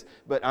do this,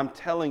 but I'm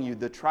telling you,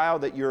 the trial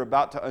that you're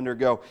about to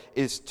undergo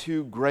is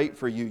too great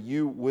for you.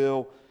 You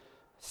will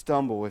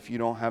stumble if you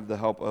don't have the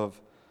help of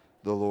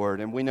the Lord.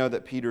 And we know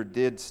that Peter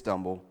did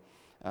stumble.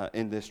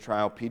 in this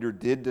trial. Peter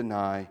did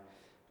deny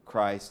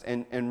Christ.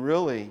 And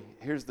really,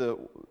 here's the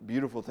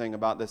beautiful thing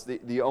about this.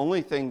 The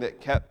only thing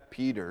that kept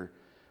Peter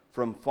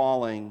from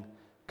falling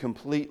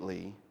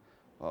completely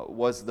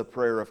was the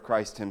prayer of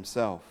Christ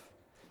himself.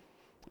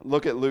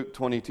 Look at Luke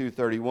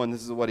 22:31.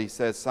 This is what he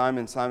says.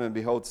 Simon, Simon,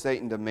 behold,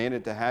 Satan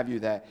demanded to have you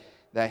that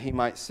he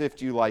might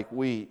sift you like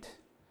wheat.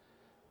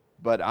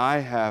 But I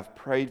have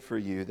prayed for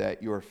you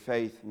that your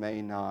faith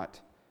may not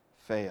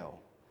fail.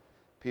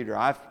 Peter,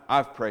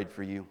 I've prayed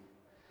for you.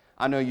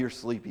 I know you're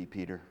sleepy,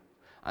 Peter.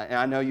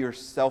 I know you're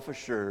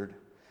self-assured.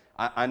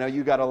 I know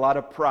you got a lot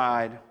of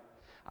pride.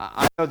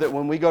 I know that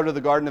when we go to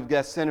the Garden of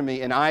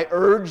Gethsemane and I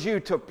urge you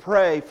to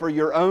pray for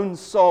your own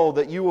soul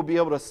that you will be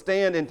able to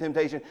stand in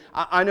temptation,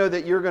 I know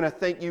that you're going to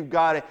think you've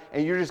got it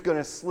and you're just going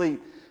to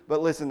sleep.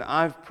 But listen,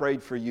 I've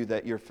prayed for you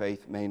that your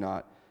faith may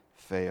not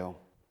fail.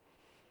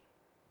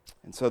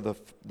 And so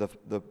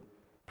the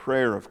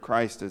prayer of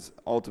Christ is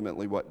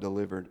ultimately what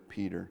delivered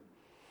Peter.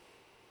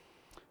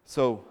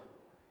 So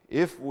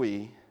if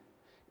we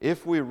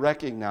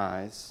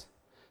recognize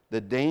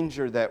the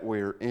danger that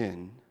we're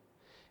in,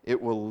 it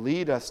will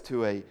lead us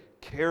to a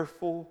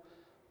careful,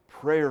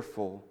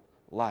 prayerful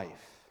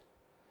life.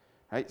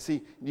 Right?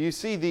 See, do you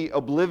see the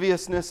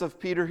obliviousness of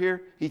Peter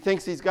here? He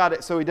thinks he's got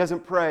it, so he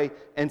doesn't pray,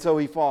 and so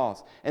he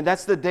falls. And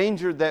that's the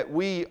danger that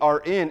we are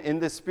in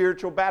this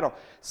spiritual battle.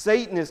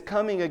 Satan is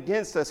coming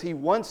against us. He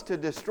wants to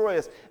destroy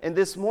us. And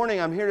this morning,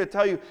 I'm here to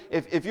tell you,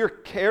 if you're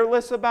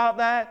careless about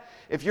that,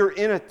 if you're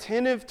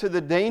inattentive to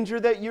the danger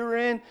that you're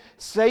in,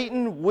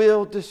 Satan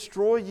will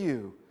destroy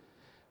you.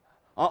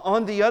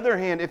 On the other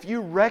hand, if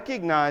you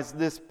recognize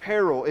this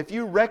peril, if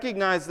you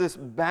recognize this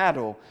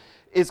battle,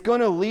 it's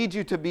going to lead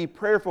you to be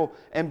prayerful.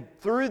 And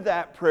through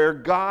that prayer,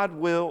 God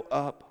will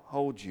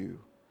uphold you.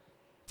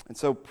 And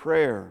so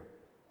prayer,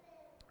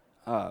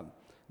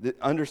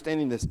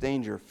 understanding this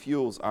danger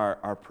fuels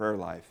our prayer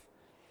life.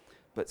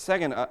 But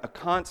second, a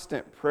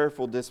constant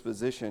prayerful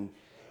disposition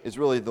is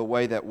really the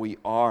way that we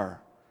are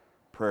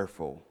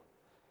prayerful.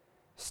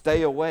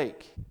 Stay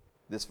awake,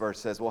 this verse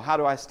says. Well, how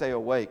do I stay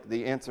awake?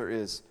 The answer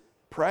is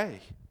pray.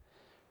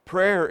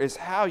 Prayer is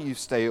how you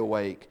stay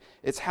awake.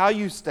 It's how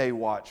you stay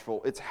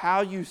watchful. It's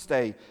how you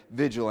stay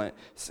vigilant.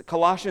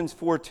 Colossians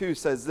 4:2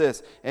 says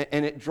this,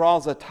 and it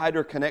draws a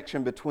tighter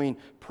connection between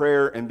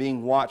prayer and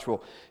being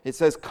watchful. It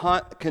says,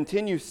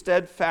 continue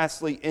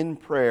steadfastly in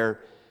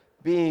prayer,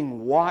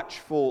 being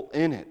watchful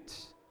in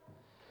it.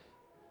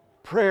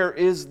 Prayer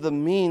is the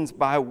means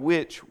by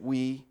which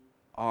we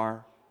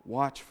are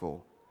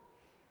watchful.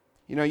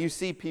 You know, you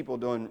see people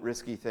doing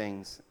risky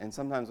things, and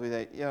sometimes we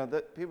think,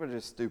 people are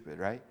just stupid,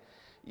 right?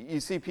 You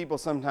see people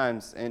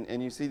sometimes,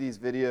 and you see these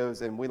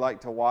videos, and we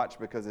like to watch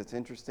because it's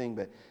interesting,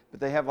 but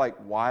they have like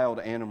wild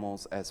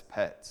animals as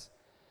pets.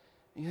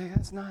 You think,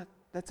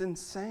 that's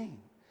insane.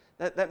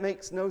 That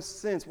makes no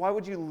sense. Why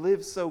would you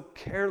live so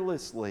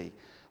carelessly?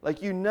 Like,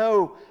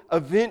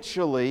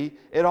 eventually,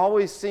 it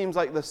always seems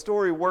like the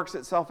story works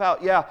itself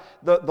out. Yeah,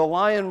 the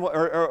lion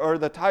or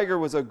the tiger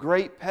was a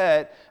great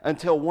pet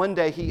until one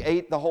day he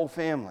ate the whole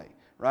family,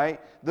 right?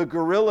 The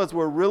gorillas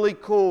were really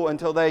cool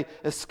until they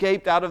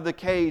escaped out of the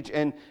cage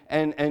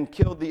and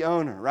killed the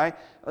owner, right?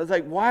 It's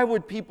like, why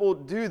would people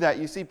do that?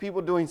 You see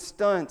people doing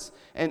stunts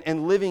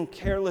and living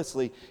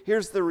carelessly.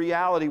 Here's the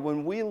reality.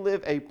 When we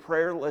live a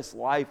prayerless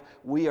life,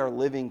 we are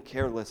living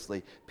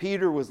carelessly.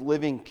 Peter was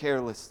living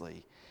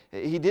carelessly.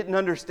 He didn't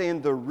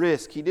understand the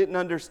risk. He didn't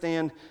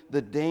understand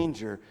the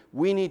danger.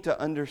 We need to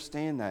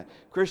understand that.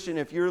 Christian,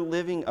 if you're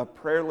living a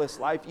prayerless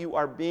life, you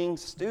are being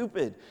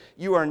stupid.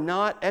 You are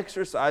not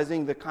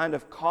exercising the kind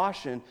of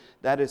caution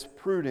that is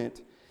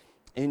prudent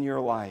in your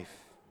life.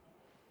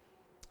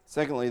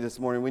 Secondly, this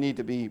morning, we need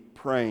to be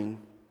praying.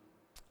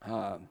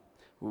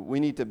 We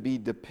need to be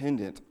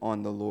dependent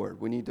on the Lord.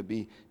 We need to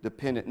be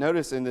dependent.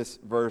 Notice in this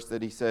verse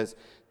that he says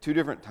 2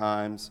 different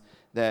times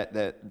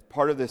that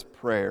part of this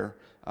prayer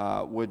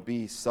would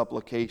be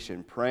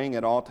supplication, praying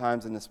at all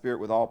times in the Spirit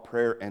with all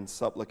prayer and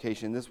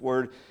supplication. This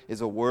word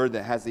is a word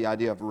that has the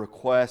idea of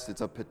request.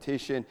 It's a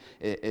petition.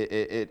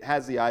 It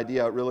has the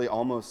idea really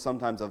almost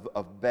sometimes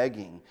of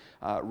begging,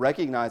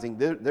 recognizing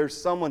there's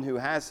someone who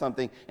has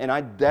something and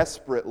I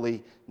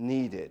desperately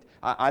need it.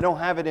 I don't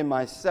have it in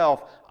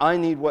myself. I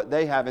need what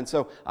they have. And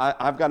so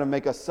I've got to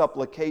make a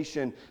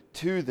supplication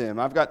to them.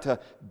 I've got to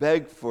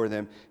beg for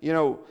them.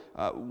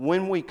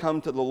 When we come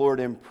to the Lord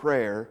in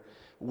prayer,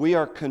 we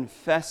are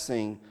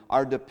confessing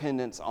our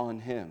dependence on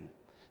Him.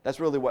 That's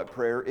really what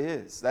prayer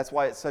is. That's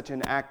why it's such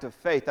an act of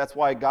faith. That's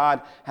why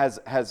God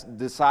has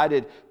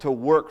decided to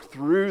work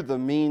through the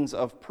means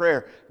of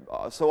prayer.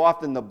 So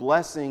often the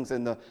blessings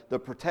and the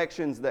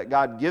protections that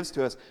God gives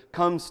to us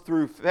comes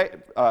through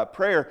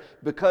prayer,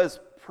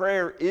 because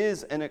prayer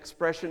is an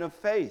expression of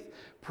faith.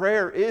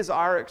 Prayer is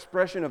our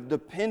expression of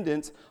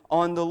dependence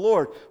on the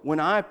Lord. When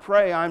I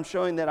pray, I'm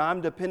showing that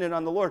I'm dependent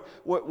on the Lord.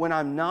 When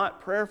I'm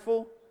not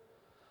prayerful,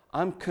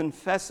 I'm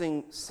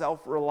confessing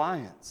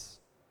self-reliance.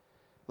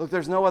 Look,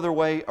 there's no other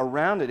way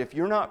around it. If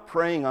you're not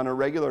praying on a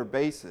regular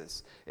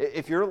basis,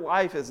 if your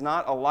life is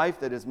not a life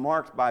that is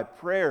marked by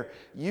prayer,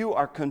 you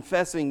are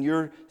confessing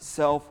your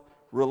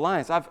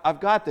self-reliance.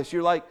 I've got this.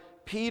 You're like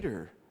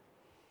Peter.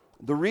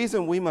 The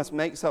reason we must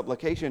make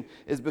supplication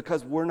is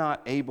because we're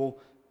not able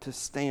to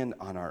stand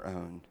on our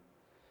own.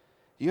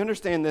 Do you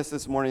understand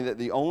this morning, that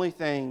the only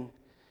thing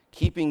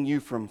keeping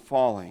you from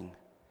falling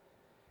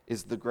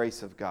is the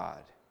grace of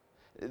God?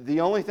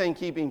 The only thing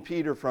keeping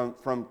Peter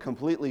from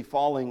completely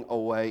falling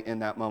away in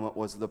that moment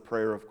was the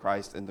prayer of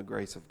Christ and the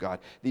grace of God.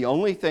 The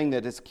only thing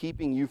that is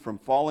keeping you from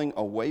falling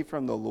away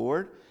from the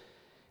Lord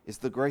is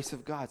the grace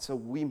of God. So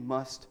we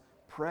must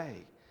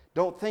pray.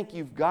 Don't think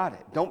you've got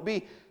it. Don't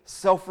be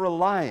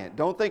self-reliant.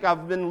 Don't think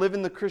I've been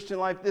living the Christian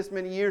life this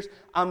many years,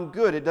 I'm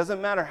good. It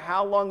doesn't matter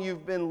how long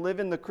you've been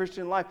living the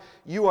Christian life.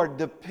 You are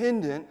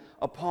dependent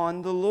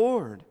upon the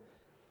Lord.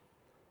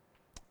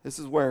 This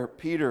is where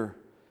Peter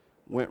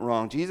went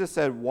wrong. Jesus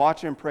said,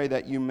 watch and pray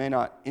that you may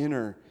not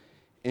enter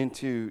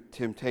into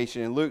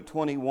temptation. In Luke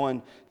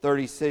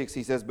 21:36,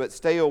 he says, but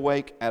stay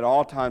awake at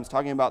all times,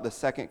 talking about the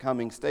second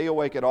coming. Stay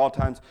awake at all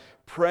times,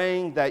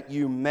 praying that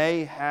you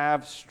may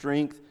have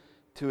strength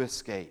to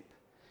escape.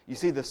 You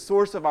see, the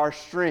source of our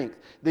strength,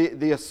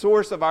 the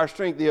source of our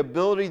strength, the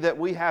ability that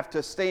we have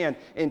to stand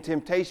in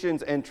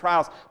temptations and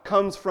trials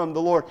comes from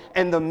the Lord.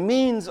 And the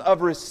means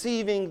of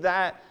receiving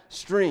that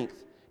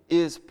strength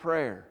is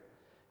prayer.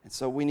 And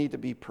so we need to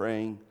be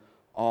praying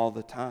all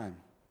the time.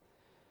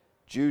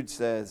 Jude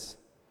says,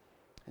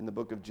 in the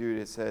book of Jude,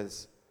 it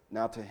says,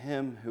 now to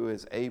him who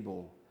is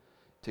able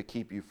to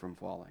keep you from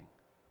falling.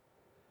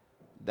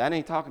 That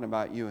ain't talking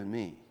about you and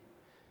me.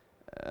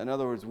 In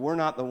other words, we're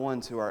not the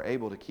ones who are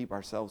able to keep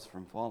ourselves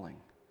from falling.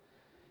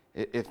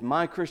 If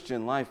my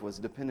Christian life was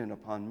dependent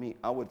upon me,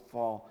 I would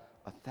fall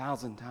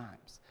 1,000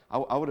 times.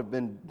 I would have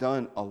been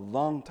done a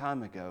long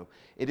time ago.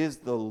 It is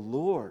the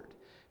Lord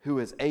who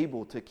is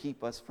able to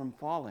keep us from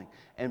falling.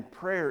 And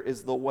prayer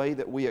is the way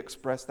that we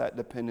express that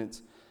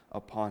dependence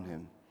upon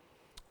Him.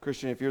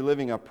 Christian, if you're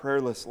living a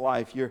prayerless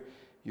life, you're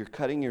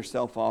cutting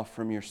yourself off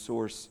from your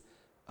source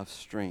of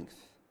strength.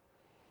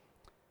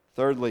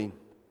 Thirdly,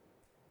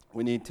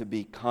 we need to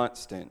be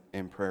constant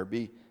in prayer.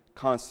 Be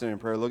constant in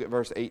prayer. Look at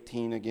verse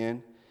 18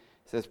 again.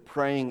 It says,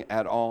 praying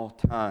at all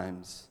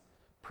times.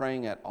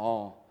 Praying at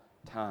all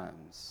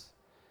times.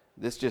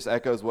 This just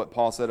echoes what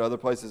Paul said other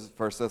places.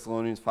 1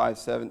 Thessalonians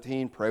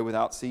 5:17, pray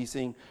without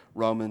ceasing.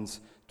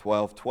 Romans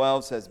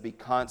 12:12 says, be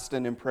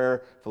constant in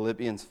prayer.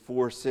 Philippians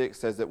 4:6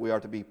 says that we are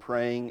to be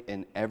praying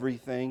in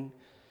everything.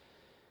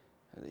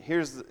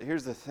 Here's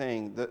the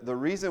thing. The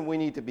reason we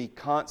need to be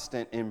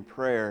constant in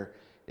prayer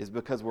is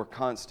because we're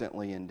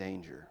constantly in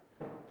danger.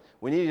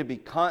 We need to be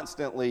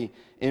constantly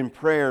in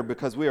prayer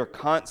because we are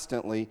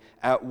constantly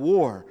at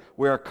war.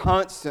 We are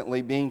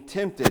constantly being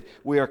tempted.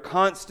 We are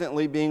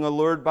constantly being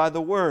allured by the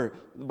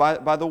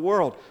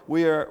world.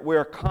 We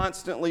are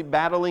constantly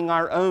battling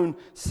our own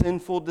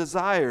sinful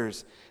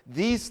desires.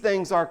 These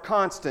things are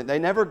constant. They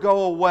never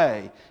go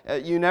away.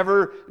 You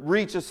never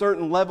reach a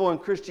certain level in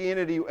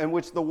Christianity in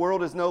which the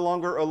world is no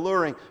longer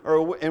alluring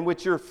or in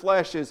which your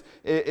flesh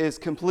is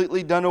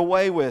completely done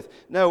away with.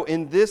 No,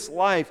 in this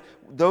life,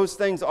 those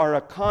things are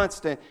a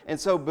constant. And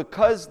so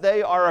because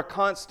they are a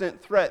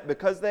constant threat,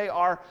 because they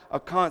are a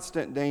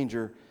constant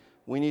danger,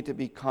 we need to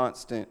be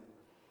constant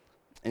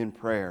in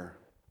prayer.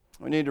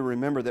 We need to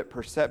remember that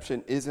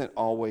perception isn't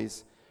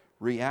always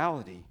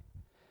reality.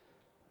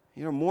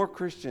 You know, more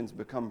Christians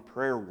become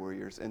prayer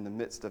warriors in the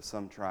midst of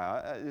some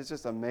trial. It's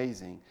just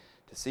amazing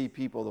to see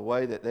people the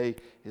way that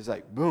it's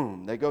like,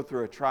 boom, they go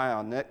through a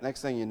trial.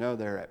 Next thing you know,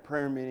 they're at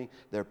prayer meeting,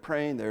 they're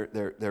praying,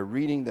 they're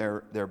reading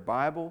their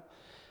Bible.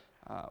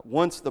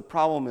 Once the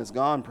problem is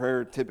gone,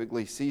 prayer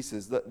typically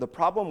ceases. The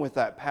problem with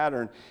that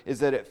pattern is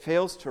that it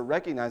fails to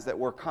recognize that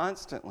we're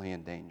constantly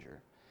in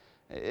danger.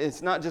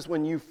 It's not just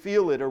when you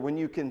feel it or when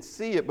you can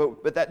see it,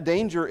 but that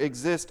danger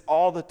exists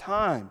all the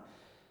time.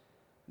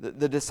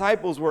 The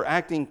disciples were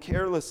acting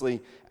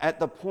carelessly at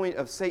the point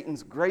of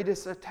Satan's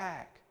greatest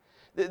attack.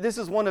 This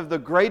is one of the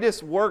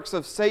greatest works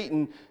of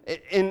Satan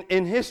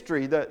in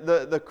history,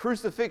 the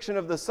crucifixion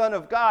of the Son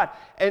of God.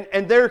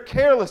 And they're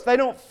careless. They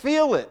don't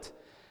feel it.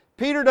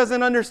 Peter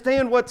doesn't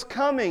understand what's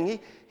coming.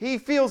 He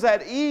feels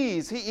at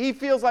ease. He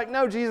feels like,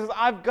 no, Jesus,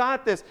 I've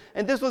got this.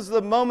 And this was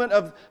the moment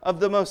of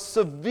the most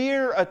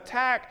severe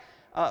attack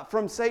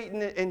from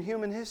Satan in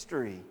human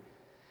history.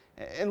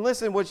 And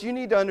listen, what you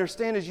need to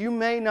understand is you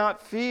may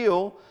not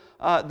feel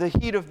the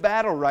heat of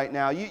battle right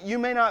now. You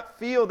may not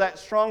feel that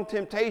strong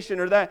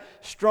temptation or that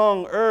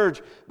strong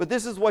urge, but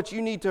this is what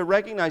you need to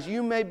recognize.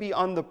 You may be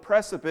on the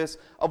precipice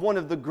of one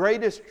of the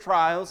greatest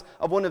trials,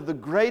 of one of the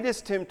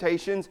greatest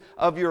temptations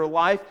of your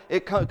life.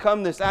 It could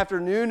come this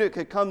afternoon, it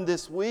could come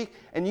this week,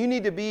 and you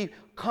need to be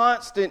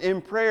constant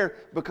in prayer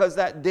because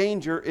that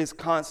danger is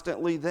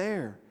constantly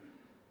there.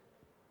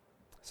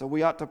 So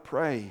we ought to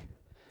pray.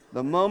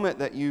 The moment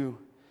that you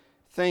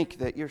think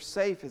that you're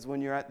safe is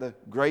when you're at the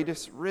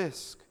greatest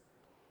risk.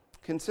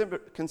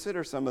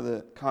 Consider some of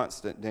the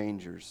constant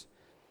dangers.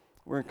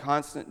 We're in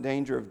constant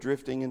danger of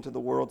drifting into the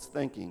world's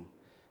thinking.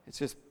 It's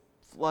just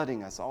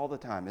flooding us all the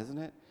time, isn't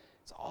it?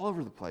 It's all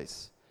over the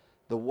place.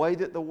 The way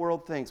that the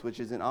world thinks, which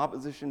is in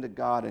opposition to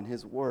God and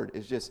His Word,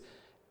 is just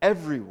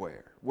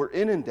everywhere. We're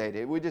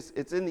inundated.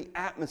 It's in the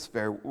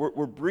atmosphere.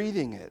 We're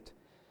breathing it.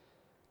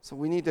 So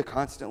we need to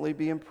constantly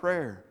be in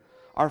prayer.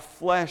 Our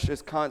flesh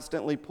is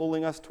constantly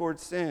pulling us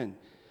towards sin.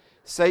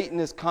 Satan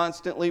is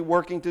constantly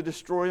working to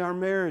destroy our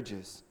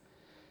marriages.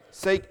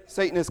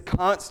 Satan is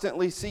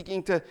constantly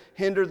seeking to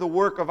hinder the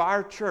work of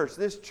our church,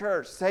 this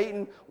church.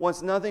 Satan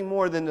wants nothing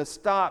more than to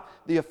stop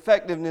the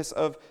effectiveness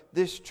of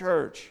this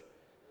church.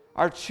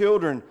 Our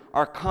children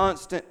are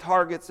constant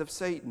targets of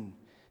Satan.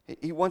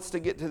 He wants to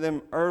get to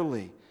them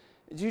early.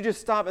 You just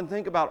stop and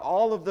think about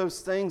all of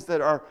those things that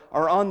are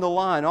on the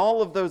line,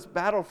 all of those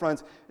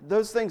battlefronts.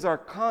 Those things are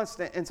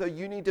constant, and so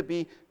you need to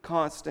be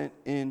constant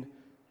in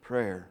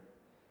prayer.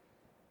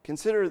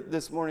 Consider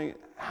this morning,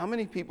 how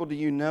many people do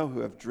you know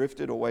who have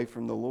drifted away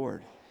from the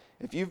Lord?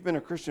 If you've been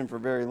a Christian for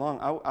very long,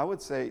 I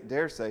would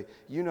dare say,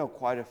 you know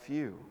quite a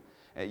few.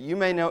 You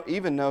may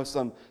even know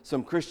some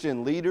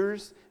Christian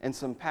leaders and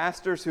some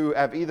pastors who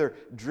have either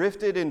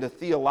drifted into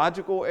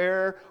theological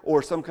error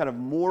or some kind of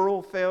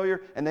moral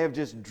failure, and they have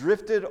just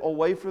drifted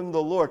away from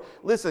the Lord.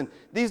 Listen,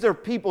 these are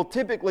people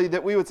typically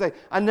that we would say,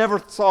 I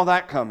never saw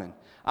that coming.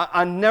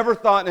 I never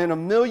thought in a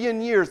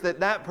million years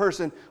that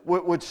person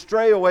would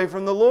stray away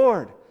from the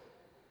Lord.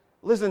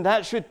 Listen,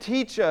 that should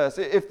teach us.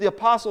 If the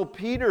Apostle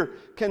Peter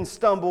can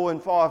stumble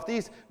and fall, if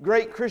these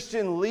great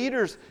Christian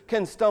leaders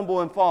can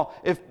stumble and fall,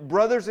 if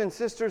brothers and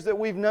sisters that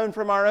we've known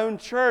from our own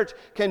church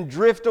can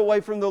drift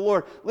away from the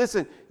Lord,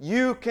 listen,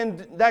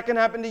 that can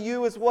happen to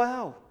you as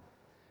well.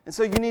 And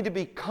so you need to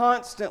be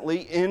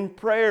constantly in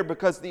prayer,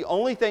 because the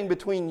only thing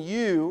between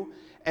you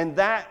and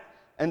that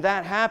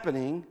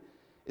happening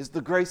is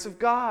the grace of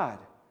God.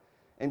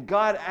 And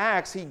God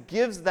acts, He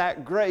gives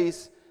that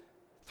grace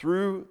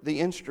through the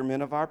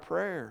instrument of our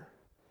prayer.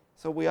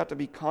 So we ought to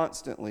be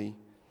constantly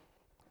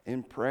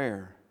in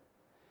prayer.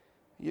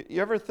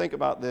 You ever think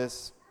about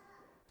this?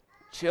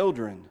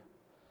 Children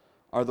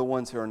are the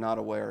ones who are not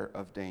aware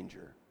of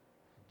danger.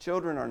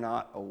 Children are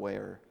not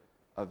aware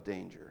of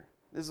danger.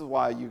 This is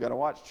why you got to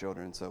watch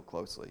children so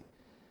closely.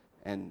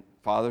 And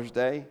Father's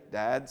Day,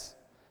 dads,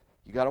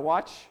 you got to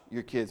watch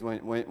your kids.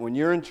 When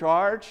you're in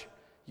charge,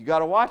 you got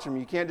to watch them.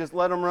 You can't just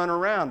let them run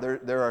around.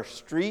 There are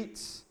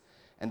streets,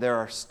 and there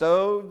are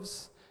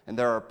stoves, and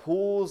there are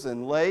pools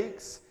and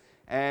lakes,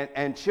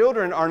 and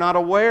children are not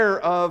aware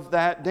of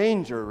that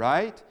danger,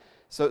 right?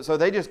 So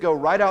they just go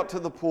right out to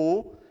the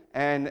pool,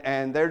 and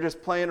they're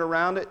just playing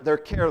around it. They're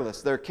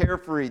careless. They're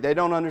carefree. They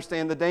don't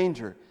understand the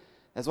danger.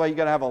 That's why you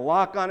got to have a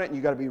lock on it, and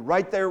you got to be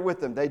right there with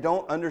them. They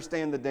don't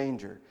understand the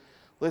danger.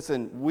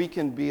 Listen, we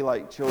can be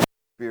like children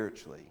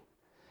spiritually,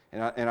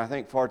 and I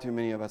think far too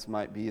many of us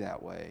might be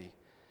that way.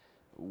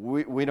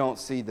 We don't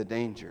see the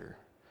danger.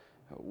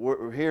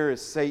 Here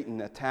is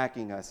Satan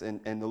attacking us,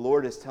 and the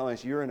Lord is telling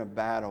us you're in a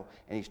battle,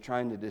 and he's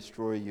trying to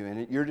destroy you,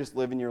 and you're just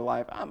living your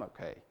life. I'm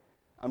okay.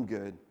 I'm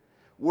good.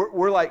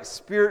 We're like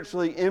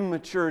spiritually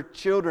immature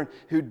children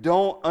who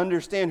don't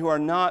understand, who are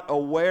not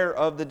aware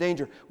of the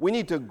danger. We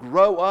need to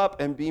grow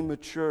up and be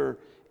mature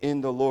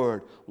in the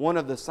Lord. One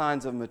of the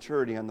signs of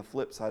maturity on the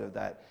flip side of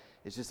that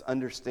is just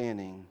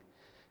understanding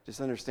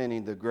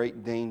the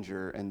great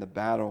danger and the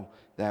battle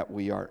that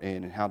we are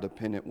in, and how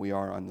dependent we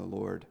are on the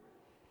Lord.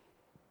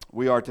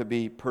 We are to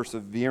be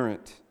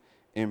perseverant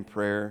in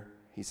prayer.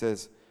 He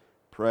says,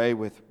 pray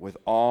with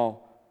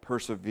all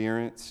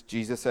perseverance.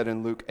 Jesus said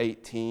in Luke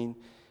 18,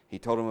 He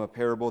told them a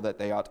parable that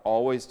they ought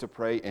always to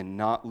pray and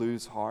not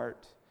lose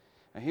heart.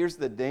 Now here's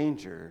the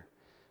danger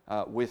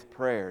with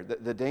prayer.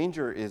 The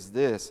danger is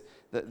this.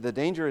 The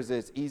danger is that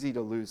it's easy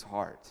to lose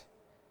heart.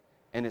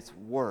 And it's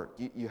work.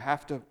 You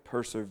have to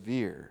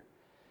persevere.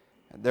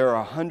 There are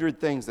 100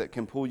 things that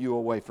can pull you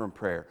away from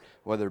prayer,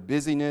 whether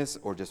busyness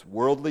or just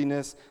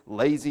worldliness,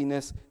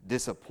 laziness,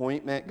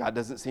 disappointment. God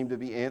doesn't seem to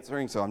be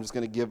answering, so I'm just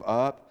going to give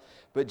up.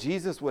 But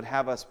Jesus would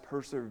have us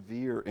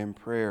persevere in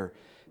prayer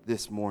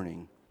this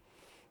morning.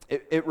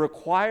 It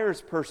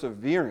requires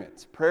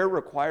perseverance. Prayer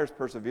requires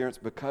perseverance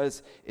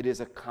because it is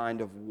a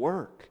kind of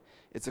work.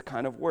 It's a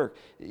kind of work.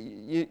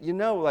 You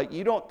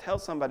don't tell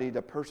somebody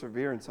to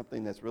persevere in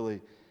something that's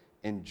really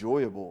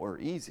enjoyable or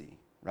easy,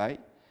 right?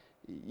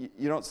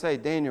 You don't say,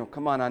 Daniel,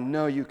 come on, I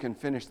know you can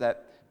finish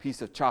that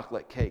piece of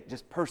chocolate cake.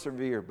 Just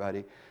persevere,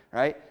 buddy,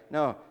 right?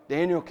 No,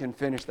 Daniel can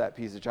finish that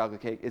piece of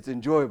chocolate cake. It's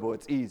enjoyable.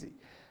 It's easy.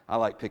 I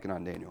like picking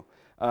on Daniel.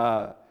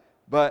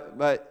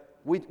 But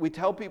we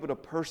tell people to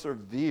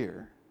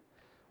persevere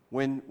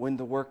when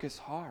the work is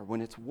hard,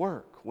 when it's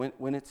work,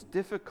 when it's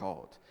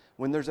difficult,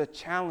 when there's a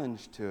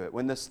challenge to it,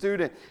 when the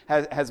student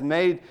has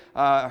made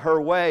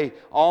her way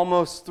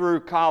almost through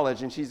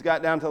college and she's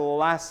got down to the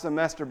last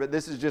semester, but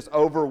this is just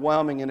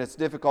overwhelming and it's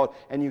difficult,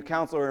 and you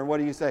counsel her, and what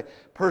do you say?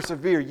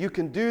 Persevere. You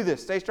can do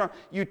this. Stay strong.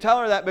 You tell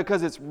her that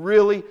because it's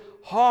really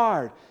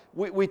hard.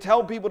 We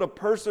tell people to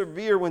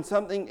persevere when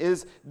something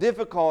is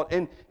difficult,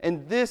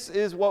 and this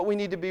is what we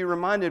need to be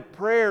reminded.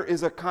 Prayer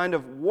is a kind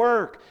of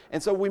work,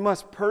 and so we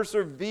must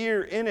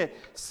persevere in it.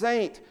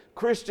 Saint,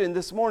 Christian,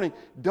 this morning,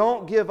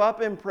 don't give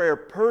up in prayer.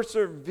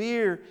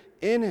 Persevere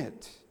in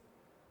it.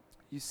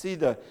 You see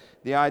the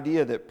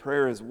idea that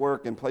prayer is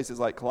work in places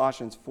like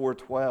Colossians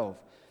 4:12,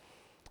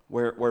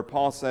 where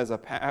Paul says,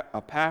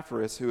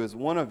 Epaphras, who is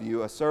one of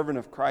you, a servant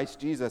of Christ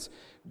Jesus,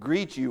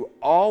 greets you,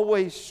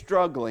 always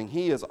struggling.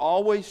 He is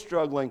always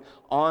struggling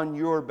on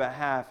your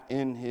behalf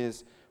in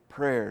his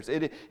prayers.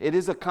 It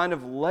is a kind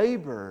of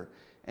labor,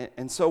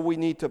 and so we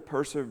need to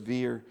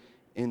persevere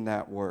in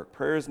that work.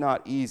 Prayer is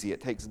not easy.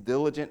 It takes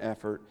diligent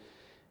effort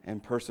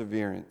and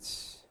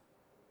perseverance.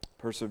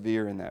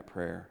 Persevere in that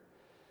prayer.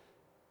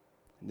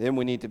 Then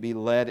we need to be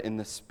led in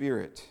the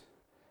Spirit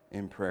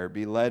in prayer.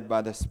 Be led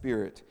by the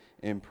Spirit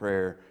in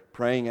prayer.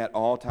 Praying at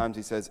all times,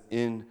 he says,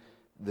 in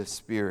the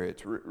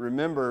Spirit.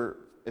 Remember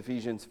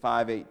Ephesians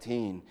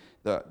 5:18,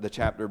 the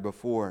chapter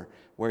before,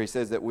 where he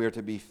says that we are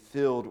to be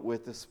filled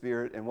with the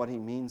Spirit. And what he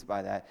means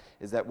by that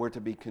is that we're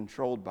to be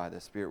controlled by the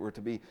Spirit. We're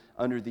to be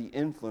under the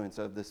influence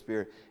of the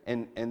Spirit.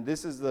 And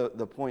this is the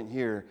point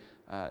here.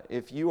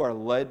 If you are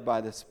led by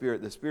the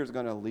Spirit's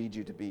going to lead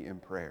you to be in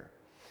prayer.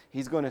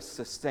 He's going to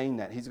sustain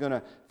that. He's going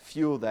to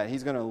fuel that.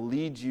 He's going to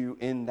lead you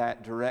in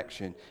that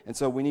direction. And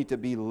so we need to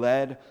be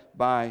led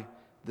by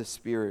the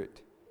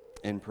Spirit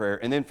in prayer.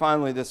 And then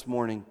finally this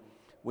morning,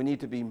 we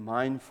need to be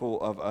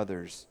mindful of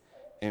others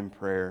in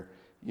prayer.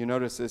 You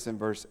notice this in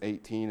verse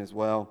 18 as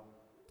well.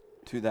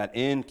 To that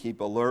end, keep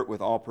alert with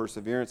all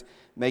perseverance,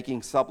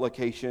 making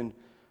supplication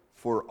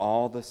for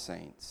all the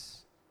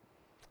saints.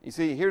 You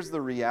see, here's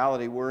the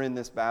reality. We're in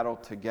this battle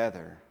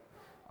together.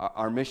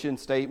 Our mission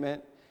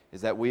statement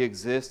is that we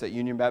exist at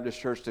Union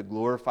Baptist Church to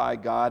glorify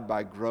God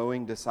by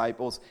growing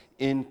disciples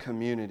in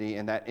community,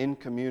 and that in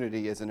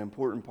community is an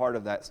important part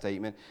of that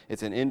statement.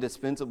 It's an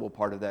indispensable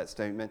part of that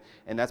statement,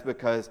 and that's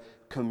because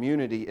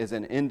community is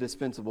an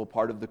indispensable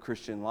part of the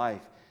Christian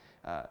life.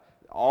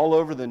 All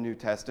over the New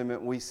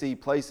Testament, we see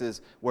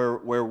places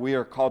where we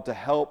are called to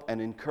help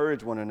and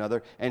encourage one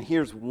another, and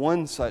here's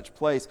one such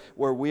place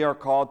where we are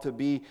called to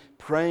be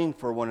praying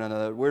for one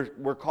another.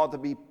 We're called to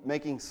be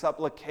making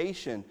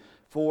supplication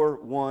for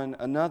one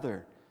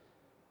another.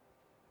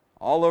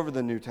 All over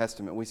the New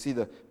Testament, we see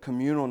the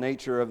communal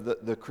nature of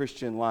the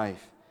Christian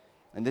life.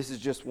 And this is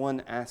just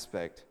one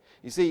aspect.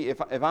 You see,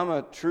 if I'm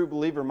a true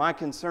believer, my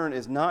concern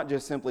is not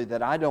just simply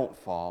that I don't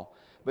fall,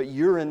 but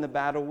you're in the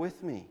battle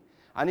with me.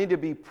 I need to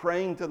be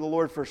praying to the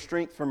Lord for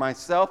strength for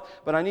myself,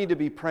 but I need to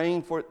be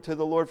praying to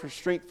the Lord for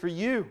strength for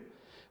you.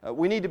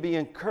 We need to be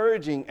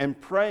encouraging and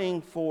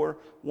praying for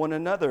one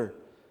another.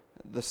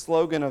 The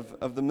slogan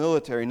of the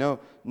military, no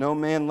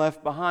man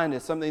left behind,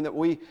 is something that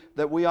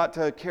we ought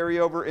to carry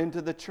over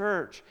into the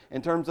church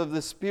in terms of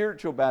the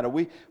spiritual battle.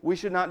 We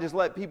should not just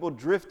let people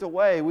drift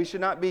away. We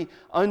should not be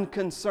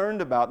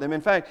unconcerned about them. In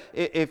fact,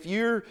 if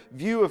your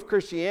view of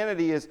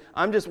Christianity is,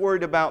 I'm just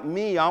worried about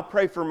me, I'll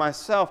pray for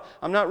myself,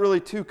 I'm not really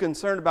too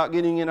concerned about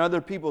getting in other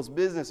people's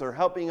business or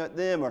helping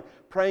them or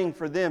praying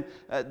for them,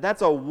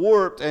 that's a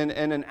warped and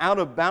an out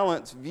of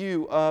balance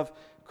view of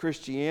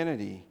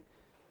Christianity.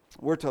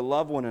 We're to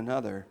love one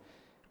another.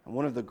 And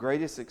one of the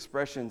greatest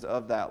expressions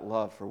of that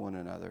love for one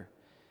another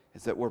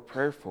is that we're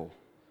prayerful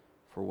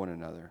for one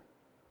another.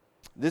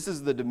 This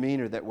is the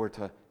demeanor that we're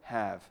to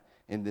have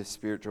in this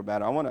spiritual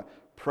battle. I want to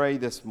pray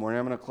this morning.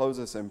 I'm going to close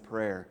this in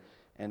prayer.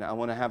 And I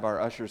want to have our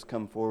ushers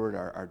come forward,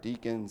 our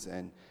deacons,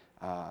 and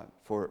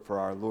for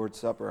our Lord's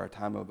Supper, our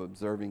time of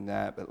observing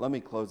that. But let me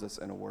close this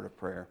in a word of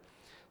prayer.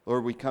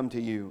 Lord, we come to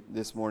you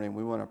this morning.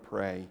 We want to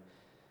pray.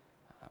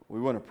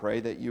 We want to pray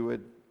that you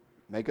would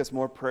make us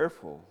more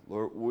prayerful.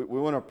 Lord, we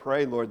want to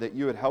pray, Lord, that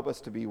you would help us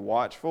to be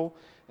watchful,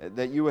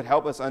 that you would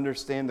help us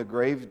understand the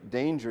grave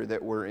danger that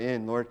we're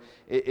in. Lord,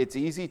 it's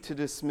easy to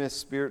dismiss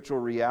spiritual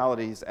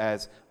realities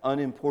as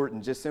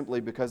unimportant just simply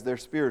because they're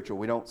spiritual.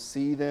 We don't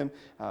see them,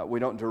 we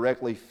don't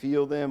directly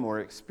feel them or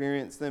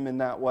experience them in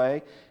that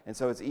way, and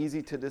so it's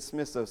easy to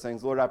dismiss those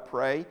things. Lord, I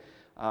pray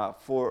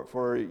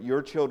for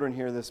your children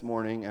here this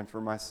morning and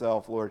for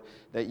myself, Lord,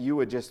 that you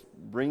would just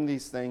bring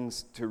these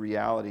things to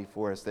reality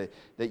for us,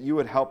 that you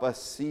would help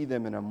us see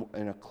them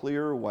in a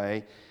clearer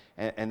way,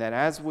 and that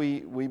as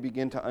we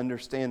begin to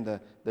understand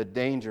the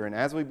danger, and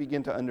as we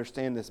begin to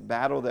understand this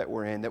battle that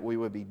we're in, that we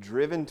would be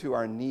driven to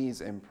our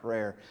knees in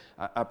prayer.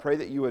 I pray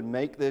that you would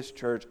make this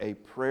church a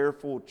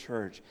prayerful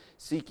church,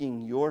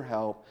 seeking your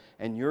help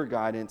and your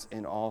guidance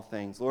in all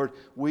things. Lord,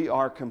 we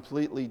are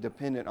completely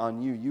dependent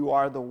on you. You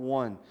are the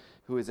one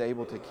who is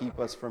able to keep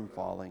us from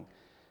falling.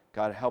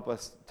 God, help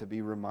us to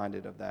be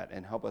reminded of that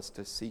and help us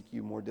to seek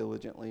you more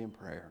diligently in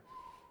prayer.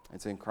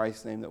 It's in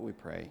Christ's name that we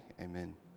pray. Amen.